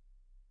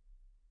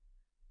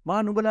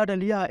මා නුඹලාට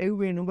ලියා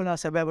එව්වේ නුඹලා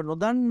සැබෑව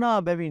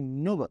නොදන්නා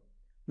බැවින් නොව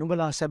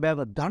නුඹලා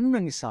සැබෑව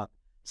දන්න නිසා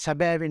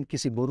සැබෑවෙන්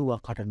කිසි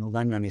බොරුවක් හට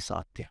නොගන්න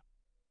නිසාත්ය.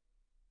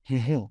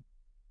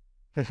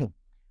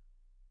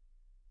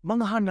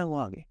 මං අහන්නම්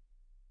වාගේ.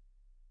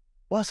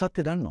 ඔයා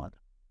සත්‍ය දන්නවද?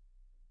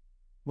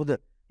 මොකද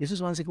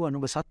යේසුස් වහන්සේ කිව්වා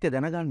නුඹ සත්‍ය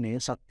දැනගන්නේ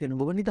සත්‍ය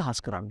නුඹව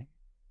නිදහස් කරන්නේ.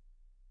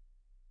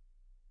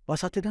 ඔයා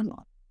සත්‍ය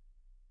දන්නවද?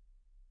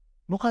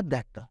 මොකක්ද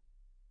ඇත්ත?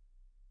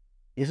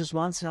 යේසුස්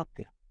වහන්සේ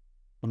සත්‍ය.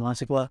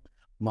 උන්වහන්සේ කිව්වා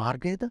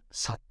මාර්ගයේද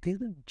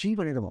සත්‍යයේද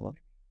ජීවනයේද මම.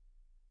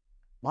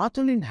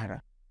 මාතුලින්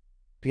හැර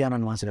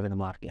පියාණන් වහන්සේට වෙන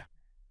මාර්ගයක්.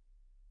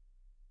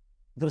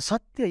 ඒතර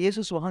සත්‍ය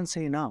යේසුස්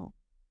වහන්සේ නම්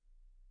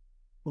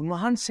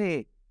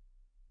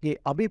උන්වහන්සේගේ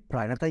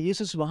අභිප්‍රාය නැත්නම්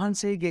යේසුස්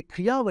වහන්සේගේ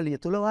ක්‍රියාවලිය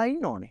තුල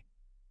වයින් ඕනේ.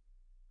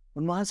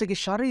 උන්වහන්සේගේ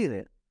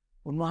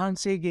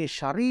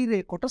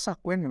ශරීරයේ කොටසක්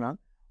වෙන්න නම්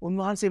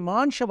උන්වහන්සේ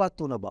මාංශවත්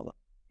වුණ බව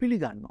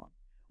පිළිගන්න ඕනේ.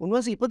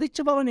 උන්වහන්සේ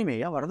ඉපදිච්ච බව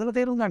නෙමෙයි. වරදලා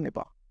තේරුම් ගන්න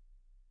එපා.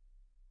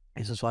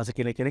 යේසුස් වහන්සේ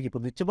කියන කෙනෙක්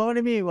ඉපදිච්ච බව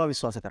නෙමෙයි ඒවා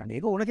විශ්වාස කරන්නේ.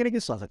 ඒක ඕන කෙනෙක්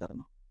විශ්වාස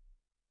කරනවා.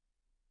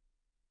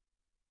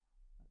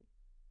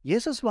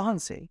 යේසුස්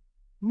වහන්සේ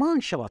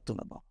මාංශවත්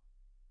වුණ බව.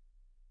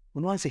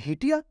 උන්වහන්සේ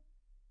හිටියා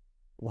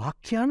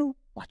වාක්‍යanu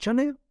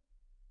වචනය.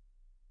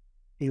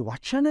 ඒ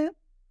වචනය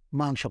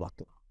මාංශවත්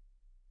වුණා.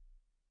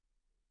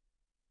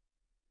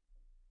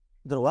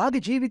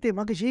 දරවාගේ ජීවිතේ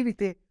මගේ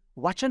ජීවිතේ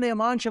වචනය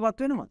මාංශවත්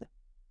වෙනවද?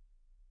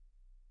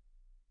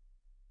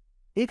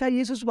 ඒකයි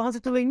යේසුස්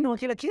වහන්සේ තුළ ඉන්නවා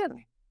කියලා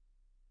කියන්නේ.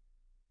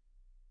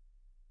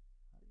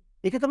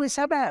 ඒක තමයි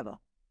සැබෑව.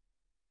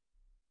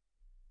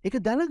 ඒක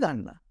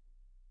දැනගන්න.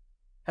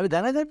 හැබැයි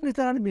දැනගන්න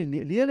විතරක්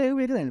ලියලා එව්ව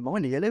එක නෙමෙයි. මම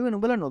ලියලා එව්ව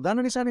නුඹලා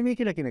නොදන්න නිසා නෙමෙයි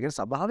කියලා කියන එක.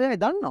 ස්වභාවයයි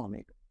දන්නවා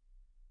මේක.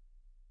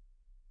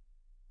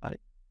 හරි.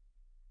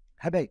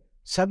 හැබැයි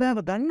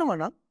සැබෑව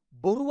දන්නවනම්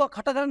බොරුවක්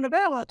හටගන්න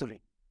බෑ වා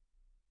තුලින්.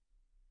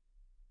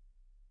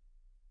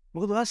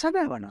 මොකද ඔයා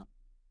සැබෑව නම්.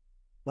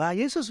 ඔයා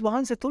යේසුස්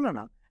වහන්සේ තුල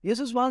නම්,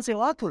 යේසුස් වහන්සේ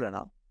වා තුල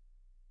නම්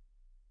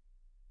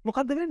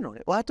මොකද්ද වෙන්න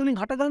ඕනේ? ඔයා තුලින්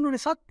හටගන්න ඕනේ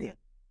සත්‍යය.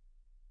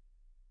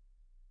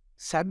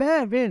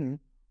 සැබෑවෙන්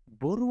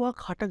බොරුවක්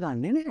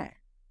හටගන්නේ නැහැ.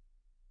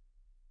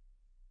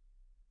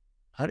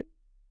 හරි.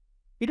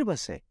 ඊට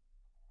පස්සේ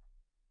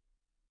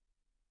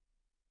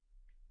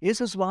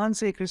යේසුස්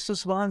වහන්සේ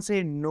ක්‍රිස්තුස්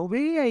වහන්සේ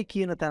නොවේයයි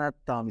කියන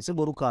තැනැත්තා මිස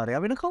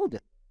බොරුකාරයා වෙන කවුද?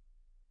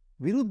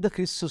 විරුද්ධ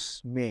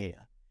ක්‍රිස්තුස් මේය.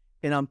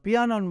 එනම්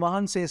පියාණන්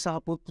වහන්සේ සහ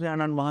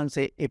පුත්‍රයාණන්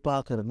වහන්සේ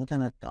එපා කරන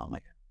තැනැත්තාමය.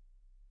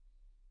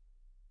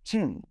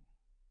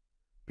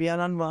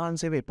 පියාණන්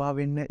වහන්සේ එපා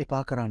වෙන්න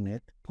එපා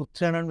කරන්නේත්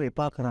පුත්‍රයාණන්ව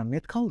එපා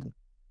කරන්නේත් කවුද?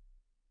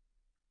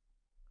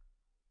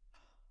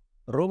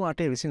 රෝම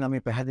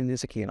 8:29 පැහැදිලි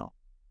ලෙස කියනවා.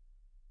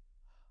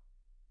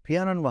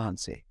 පියාණන්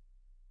වහන්සේ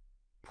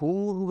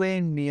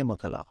పూర్වයෙන් නියම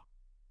කළා.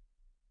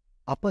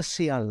 අප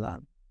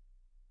සියල්ලන්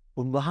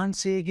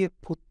උන්වහන්සේගේ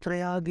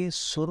පුත්‍රයාගේ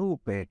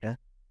ස්වරූපයට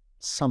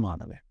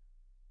සමානව.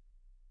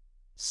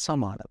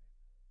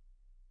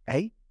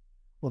 ඇයි?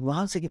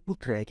 උන්වහන්සේගේ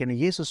පුත්‍රයා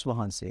කියන්නේ යේසුස්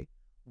වහන්සේ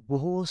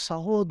බොහෝ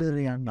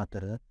සහෝදරයන්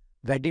අතර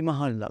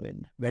වැඩිමහල්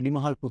ලවෙන්න.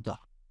 වැඩිමහල් පුතා.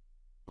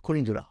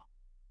 කුලිඳුරා.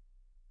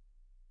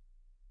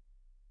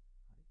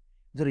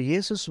 දර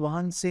යේසුස්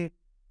වහන්සේ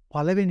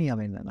පළවෙනියා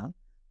වෙන්න නම්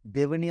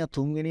දෙවෙනියා,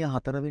 තුන්වෙනියා,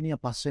 හතරවෙනියා,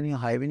 පස්වෙනියා,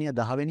 හයවෙනියා,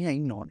 10 වෙනියා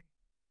ඉන්න ඕනේ.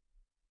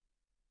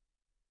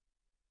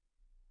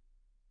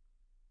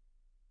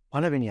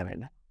 පළවෙනියා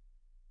වෙන්න.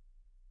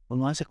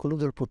 උන්වහන්සේ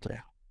කුලිඳුර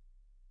පුත්‍රයා.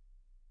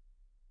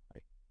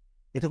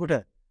 එතකොට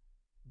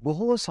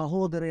බොහෝ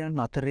සහෝදරයන්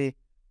අතරේ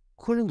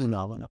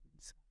කුලිඳුලා වන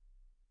පිණිස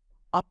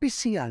අපි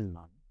සියල්ලන්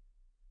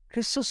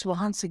ක්‍රිස්තුස්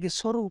වහන්සේගේ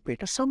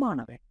ස්වරූපයට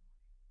සමාන වෙන්න.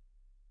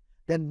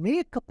 දැන්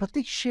මේක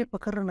ප්‍රතික්ෂේප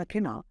කරන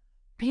කෙනා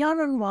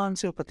පියාණන්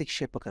වහන්සේව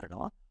ප්‍රතික්ෂේප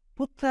කරනවා,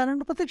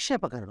 පුත්‍රයාණන්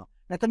ප්‍රතික්ෂේප කරනවා.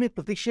 නැත්නම් මේ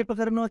ප්‍රතික්ෂේප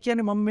කරනවා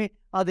කියන්නේ මම මේ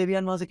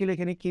දෙවියන් වහන්සේ කියලා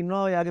කෙනෙක්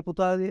ඉන්නවා, එයාගේ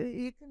පුතා,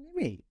 ඒක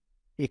නෙමෙයි.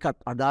 ඒකත්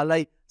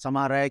අදාළයි.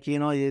 සමහර අය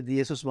කියනවා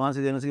යේසුස්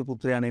වහන්සේ දෙවියන්ගේ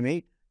පුත්‍රයා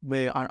නෙමෙයි,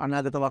 මේ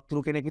අනාගත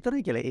වක්තෘ කෙනෙක්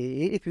විතරයි කියලා.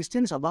 ඒ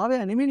ක්‍රිස්තියානි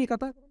ස්වභාවය නෙමෙයි කතා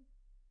කරන්නේ.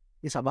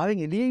 ඒ ස්වභාවයෙන්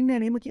එළියේ ඉන්නේ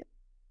නෙමෙයි කියන්නේ.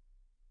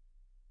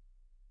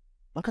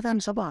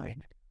 මකතන්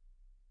ස්වභාවයෙන්.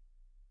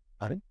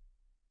 හරි?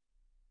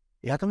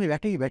 එයා තමයි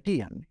වැටි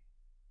යන්නේ.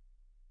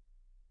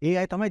 ඒ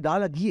අය තමයි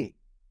දාලා ගියේ.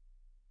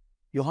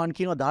 යොහන්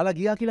කියනවා දාලා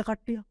ගියා කියලා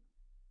කට්ටිය.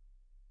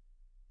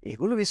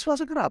 ඒගොල්ලෝ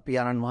විශ්වාස කරා,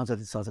 පියාණන් වහන්සේ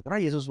විශ්වාස කරා,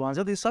 යේසුස්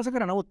වහන්සේ විශ්වාස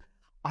කරා. නමුත්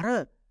අර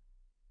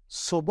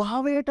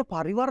ස්වභාවයට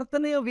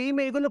පරිවර්තනය වීම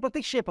ඒගොල්ලෝ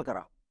ප්‍රතික්ෂේප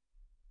කරා.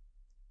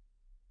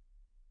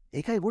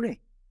 ඒකයි ගුණේ.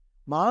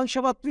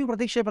 මාංශවත් වීම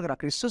ප්‍රතික්ෂේප කරා.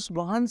 ක්‍රිස්තුස්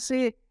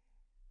වහන්සේ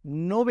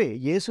නොවේ.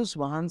 යේසුස්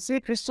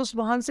වහන්සේ ක්‍රිස්තුස්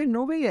වහන්සේ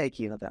නොවේ යයි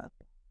කියන දාත.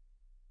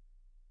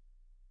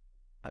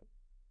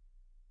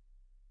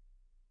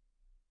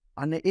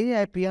 අන්න ඒ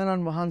අය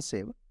පියාණන්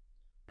වහන්සේව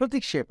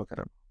ප්‍රතික්ෂේප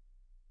කරනවා.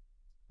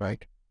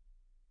 right?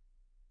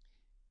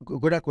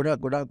 ගොඩක්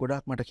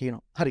මට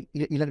කියනවා. හරි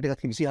ඊළඟට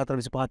එකක් 24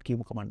 25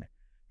 කියමු කමන්නේ.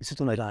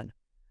 23 ඉලාන.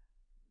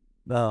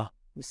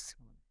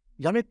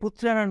 යමෙක්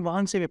පුත්‍රයාණන්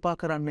වහන්සේ එපා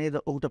කරන්නේද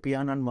ඔහුට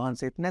පියාණන්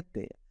වහන්සේත්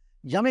නැත්තේය.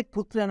 යමෙක්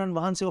පුත්‍රයාණන්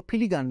වහන්සේව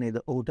පිළිගන්නේද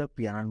ඔහුට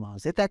පියාණන්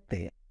වහන්සේත්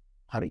ඇත්තේය.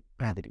 හරි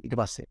පැහැදිලි. ඊට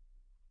පස්සේ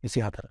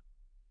 24.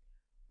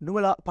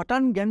 නුඹලා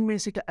පටන් ගැන්මේ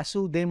සිට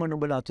ඇසූ දේම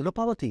නුඹලා තුල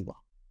පවතිවා.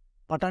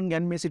 පටන්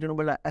ගැන්මේ සිට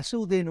නුඹලා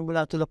ඇසූ දේ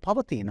නුඹලා තුල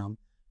පවතී නම්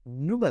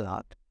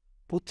නුඹලාත්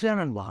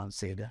පුත්‍රයාණන්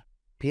වහන්සේද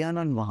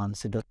පියාණන්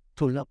වහන්සේද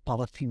තුල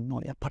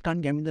පවතිනෝය.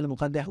 පටන් ගැන්මින්දල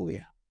මොකක්ද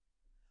ඇහුවේ?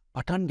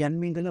 පටන්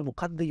ගැන්මින්දල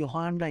මොකක්ද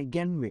යොහාන්ලා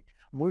ඉගැන්වේ?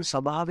 මුල්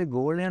සභාවේ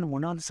ගෝලයන්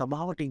මොනවාද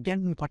සභාවට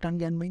ඉගැන්වන්නේ පටන්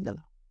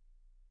ගැන්මින්දලා?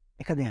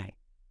 එක දෙයයි.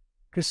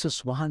 ක්‍රිස්තුස්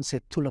වහන්සේ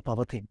තුල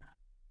පවතින.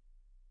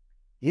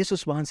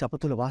 යේසුස් වහන්සේ අප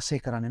තුල වාසය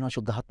කරන්නේ නැහැ.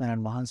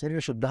 ශුද්ධාත්මයන්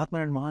වහන්සේගේ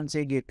ශුද්ධාත්මයන්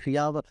වහන්සේගේ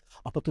ක්‍රියාව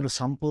අප තුල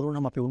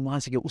සම්පූර්ණම අපි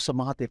උන්වහන්සේගේ උස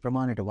මහතේ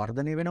ප්‍රමාණයට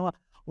වර්ධනය වෙනවා.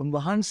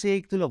 උන්වහන්සේ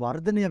තුල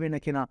වර්ධනය වෙන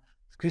කෙනා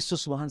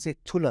ක්‍රිස්තුස් වහන්සේ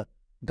තුල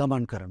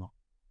ගමන් කරනවා.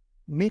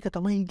 මේක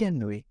තමයි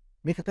ඉගැන්වුවේ.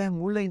 මේක තමයි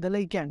මුල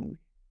ඉඳලා ඉගැන්වුවේ.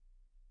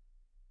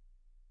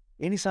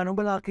 ඒ නිසා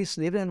නුඹලා ක්‍රිස්තුස්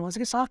දෙවියන්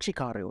වහන්සේගේ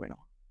සාක්ෂිකාරයෝ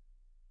වෙනවා.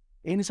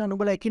 ඒ නිසා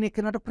නුඹලා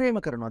එකිනෙකාට ප්‍රේම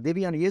කරනවා.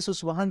 දෙවියන් යේසුස්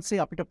වහන්සේ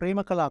අපිට ප්‍රේම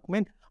කළාක්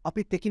මෙන්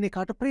අපිත්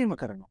එකිනෙකාට ප්‍රේම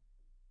කරනවා.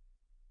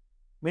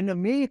 මෙන්න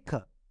මේක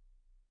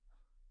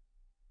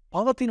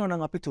පවතිනවා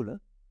නම් අපි තුල,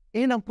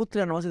 එහෙනම්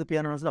පුත්‍රයන් වහන්සේද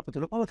පියාණන් වහන්සේද අපි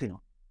තුල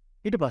පවතිනවා.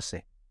 ඊට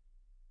පස්සේ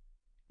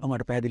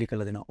මමට පැහැදිලි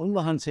කරලා දෙනවා.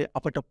 උන්වහන්සේ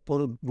අපට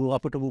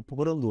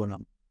පොරොන්දුව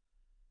නම්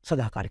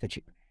සදාකාලික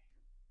ජීවනය.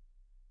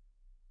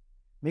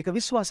 මේක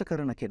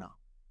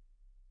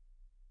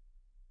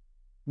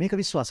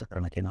විශ්වාස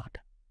කරන කෙනාට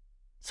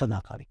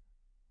සදාකාලික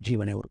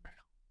ජීවනය උරුම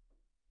වෙනවා.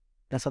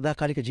 දැන්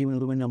සදාකාලික ජීවනය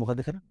උරුම වෙනවා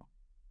මොකද කරන්නේ?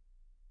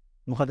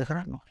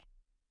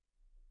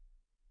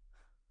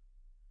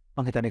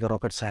 මං හිතන්නේ ඒක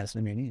රොකට් සයන්ස්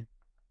නෙමෙයි නේද?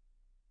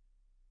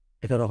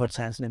 ඒක රොකට්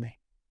සයන්ස් නෙමෙයි.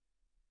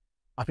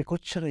 අපි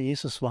කොච්චර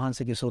යේසුස්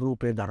වහන්සේගේ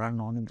ස්වරූපය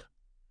දරන්න ඕනද?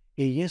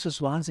 ඒ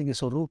යේසුස් වහන්සේගේ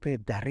ස්වරූපය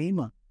දැරීම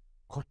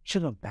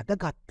කොච්චර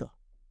වැදගත්ද?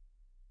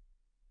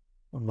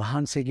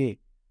 උන්වහන්සේගේ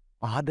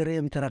ආදරය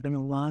විතරක්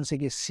නෙමෙයි,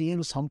 උන්වහන්සේගේ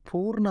සියලු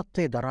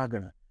සම්පූර්ණත්වය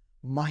දරාගෙන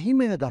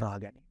මහිමය දරා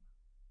ගැනීම.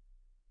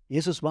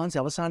 යේසුස්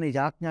වහන්සේ අවසානයේ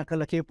යාඥා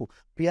කළ කියපු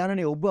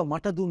පියාණනේ ඔබ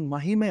මට දුන්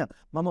මහිමය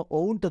මම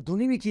ඔවුන්ට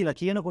දුනිමි කියලා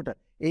කියනකොට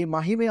ඒ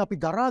මහිමය අපි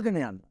දරාගෙන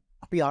යන්න,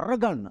 අපි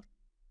අරගන්න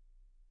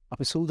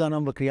අපි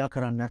සූදානම්ව ක්‍රියා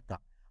කරන්නේ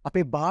නැත්තම්,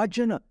 අපේ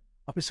භාජන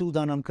අපි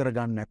සූදානම්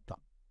කරගන්න නැත්තම්,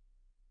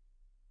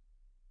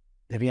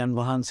 දෙවියන්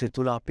වහන්සේ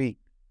තුල අපි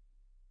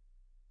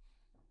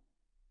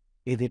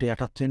ඒ දෙයට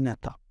යටත් වෙන්නේ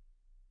නැත්තම්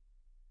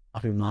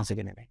අපි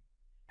උන්වහන්සේගේ නෙමෙයි.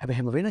 හැබැයි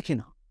හැම වෙන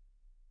කෙනා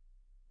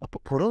අප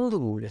පොරොන්දු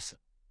වූ ලෙස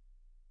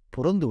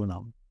පොරොන්දු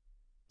වනම්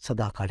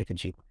සදාකාලික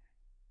ජීවනය.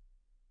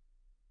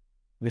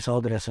 මේ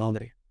සහෝදරය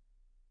සහෝදරිය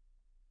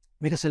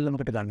මේක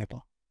සෙල්ලමකට ගන්න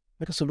එපා.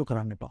 මේක සුළු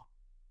කරන්න එපා.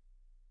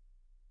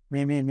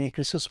 මේ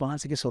ක්‍රිස්තුස්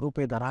වහන්සේගේ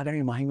ස්වරූපය දරා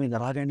ගැනීම මහිමේ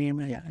දරා ගැනීම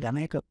යන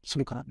එක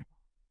සුළු කරන්න එපා.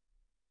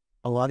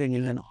 අවවාගෙන්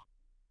ඉල්ලනවා.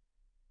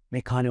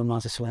 මේ කාලේ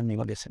උන්වහන්සේ සොයන්නේ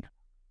වගේ සෙනඟ.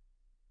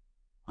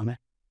 ආමෙන්.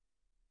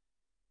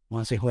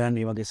 උන්වහන්සේ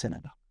හොයන්නේ වගේ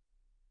සෙනඟ.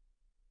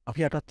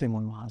 අපි යටත් වෙමු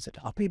උන්වහන්සේට.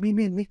 අපි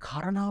මේ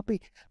කාරණා අපි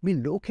මේ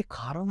ලෝකේ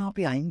කාරණා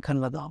අපි අයින්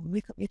කරලා දාමු.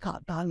 මේක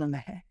අදාළ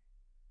නැහැ.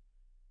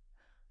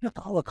 ඒක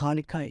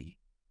තාවකාලිකයි.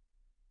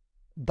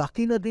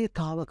 දකින දේ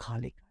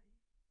තාවකාලිකයි.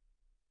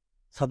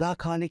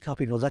 සදාකාලික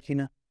අපි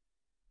නොදකින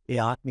ඒ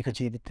ආත්මික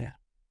ජීවිතය.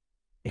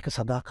 ඒක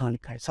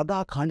සදාකාලිකයි.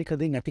 සදාකාලික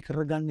දේ නැති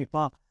කරගන්න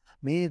එපා.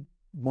 මේ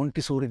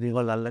මොන්ටිසෝරි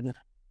දේවල් අල්ලගෙන.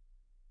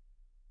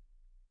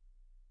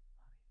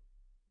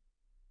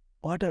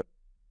 ඔයාට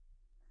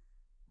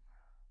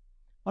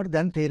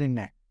දැන් තේරෙන්නේ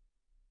නැහැ.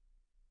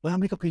 ඔයා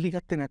මේක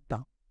පිළිගත්තේ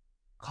නැත්තම්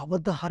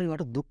කවදා හරි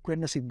ඔයාට දුක්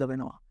වෙන්න සිද්ධ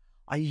වෙනවා.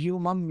 අයියෝ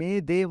මම මේ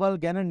දේවල්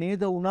ගැන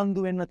නේද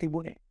උනන්දු වෙන්න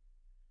තිබුණේ.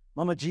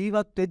 මම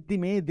ජීවත් වෙද්දි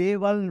මේ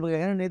දේවල්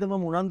ගැන නේද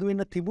මම උනන්දු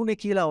වෙන්න තිබුණේ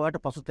කියලා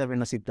ඔයාට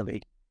පසුතැවෙන්න සිද්ධ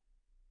වෙයි.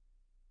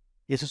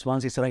 යේසුස්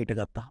වහන්සේ ඉස්සරහ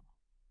හිටගත්තා.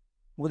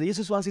 මොකද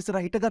යේසුස් වහන්සේ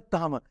ඉස්සරහ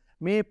හිටගත්තාම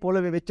මේ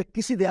පොළවේ වෙච්ච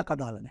කිසි දෙයක්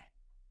අදාළ නැහැ.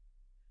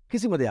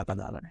 කිසිම දෙයක්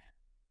අදාළ නැහැ.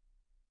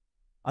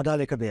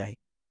 අදාළ එක දෙයයි.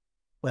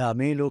 ඔයා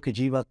මේ ලෝකේ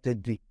ජීවත්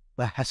වෙද්දි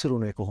ඔයා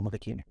හැසිරුණේ කොහොමද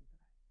කියන එක.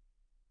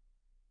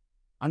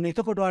 අන්න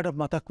එතකොට ඔයාට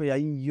මතක් වෙයි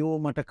අයියෝ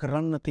මට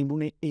කරන්න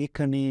තිබුණේ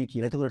ඒකනේ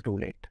කියලා. එතකොට too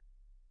late.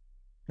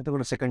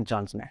 එතකොට second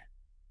chance නැහැ.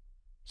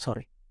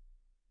 sorry.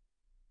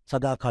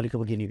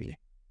 සදාකාලිකව ගෙනිවිලේ.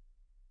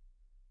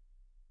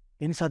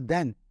 ඒ නිසා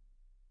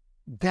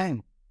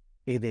දැන්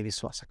ඒ දේ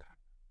විශ්වාස කරන්න.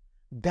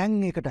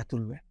 දැන් ඒකට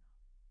ඇතුල් වෙන්න.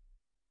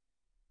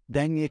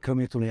 දැන් ඒ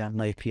ක්‍රමය තුල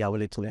යන්න, ඒ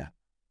ක්‍රියාවලිය තුල යන්න.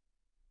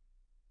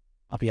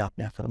 අපි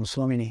ආඥා කරමු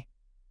ස්වාමිනේ.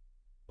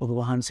 ඔබ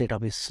වහන්සේට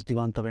අපි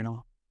ස්තුතිවන්ත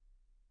වෙනවා.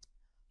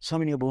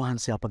 ස්වාමිනේ ඔබ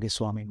වහන්සේ අපගේ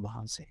ස්වාමීන්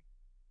වහන්සේ.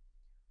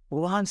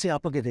 ඔබ වහන්සේ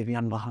අපගේ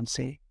දෙවියන්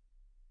වහන්සේ.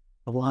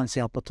 ඔබ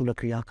වහන්සේ අප තුල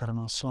ක්‍රියා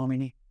කරනවා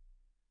ස්වාමිනේ.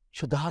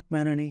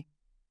 සුද්ධාත්මයනනි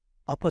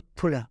අප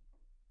තුල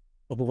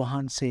ඔබ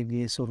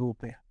වහන්සේගේ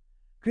ස්වරූපය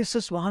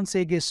ක්‍රිස්තුස්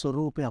වහන්සේගේ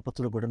ස්වරූපය අප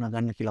තුල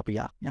ගොඩනගන්න කියලා අපි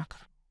ආඥා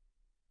කරනවා.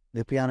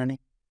 දෙවියන්නනි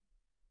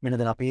මෙන්න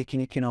දැන් අපි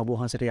එකිනෙක කෙනා ඔබ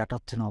වහන්සේට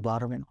යටත් වෙනවා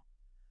බාර වෙනවා.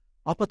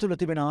 අප තුල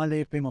තිබෙන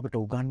ආලේපයම අපට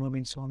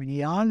උගන්වමින්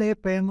ස්වාමිනේ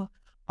ආලේපයම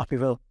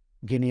අපිව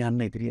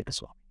ගෙනියන්න ඉදිරියට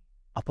ස්වාමී.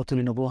 අප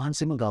තුලින් ඔබ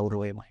වහන්සේම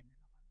ගෞරවය මහිම.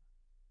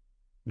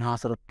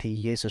 නාසරත්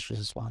යේසුස්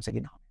ක්‍රිස්තුස්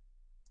වහන්සේගේ නාමයෙන්.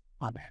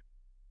 ආමේන්.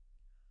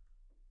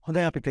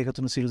 හොඳයි අපි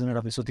එකතුන සියලු දෙනාට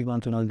අපි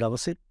ස්තුතිවන්ත වෙනවා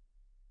දවසේ.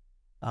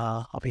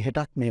 අපි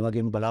හෙටත් මේ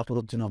වගේම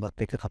බලාපොරොත්තු වෙනවා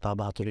ඔබත් එක්ක කතා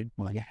බහ තුළින්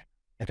මුණ ගැහෙන්න.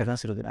 එතකන්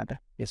සියලු දෙනාට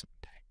යේසුස්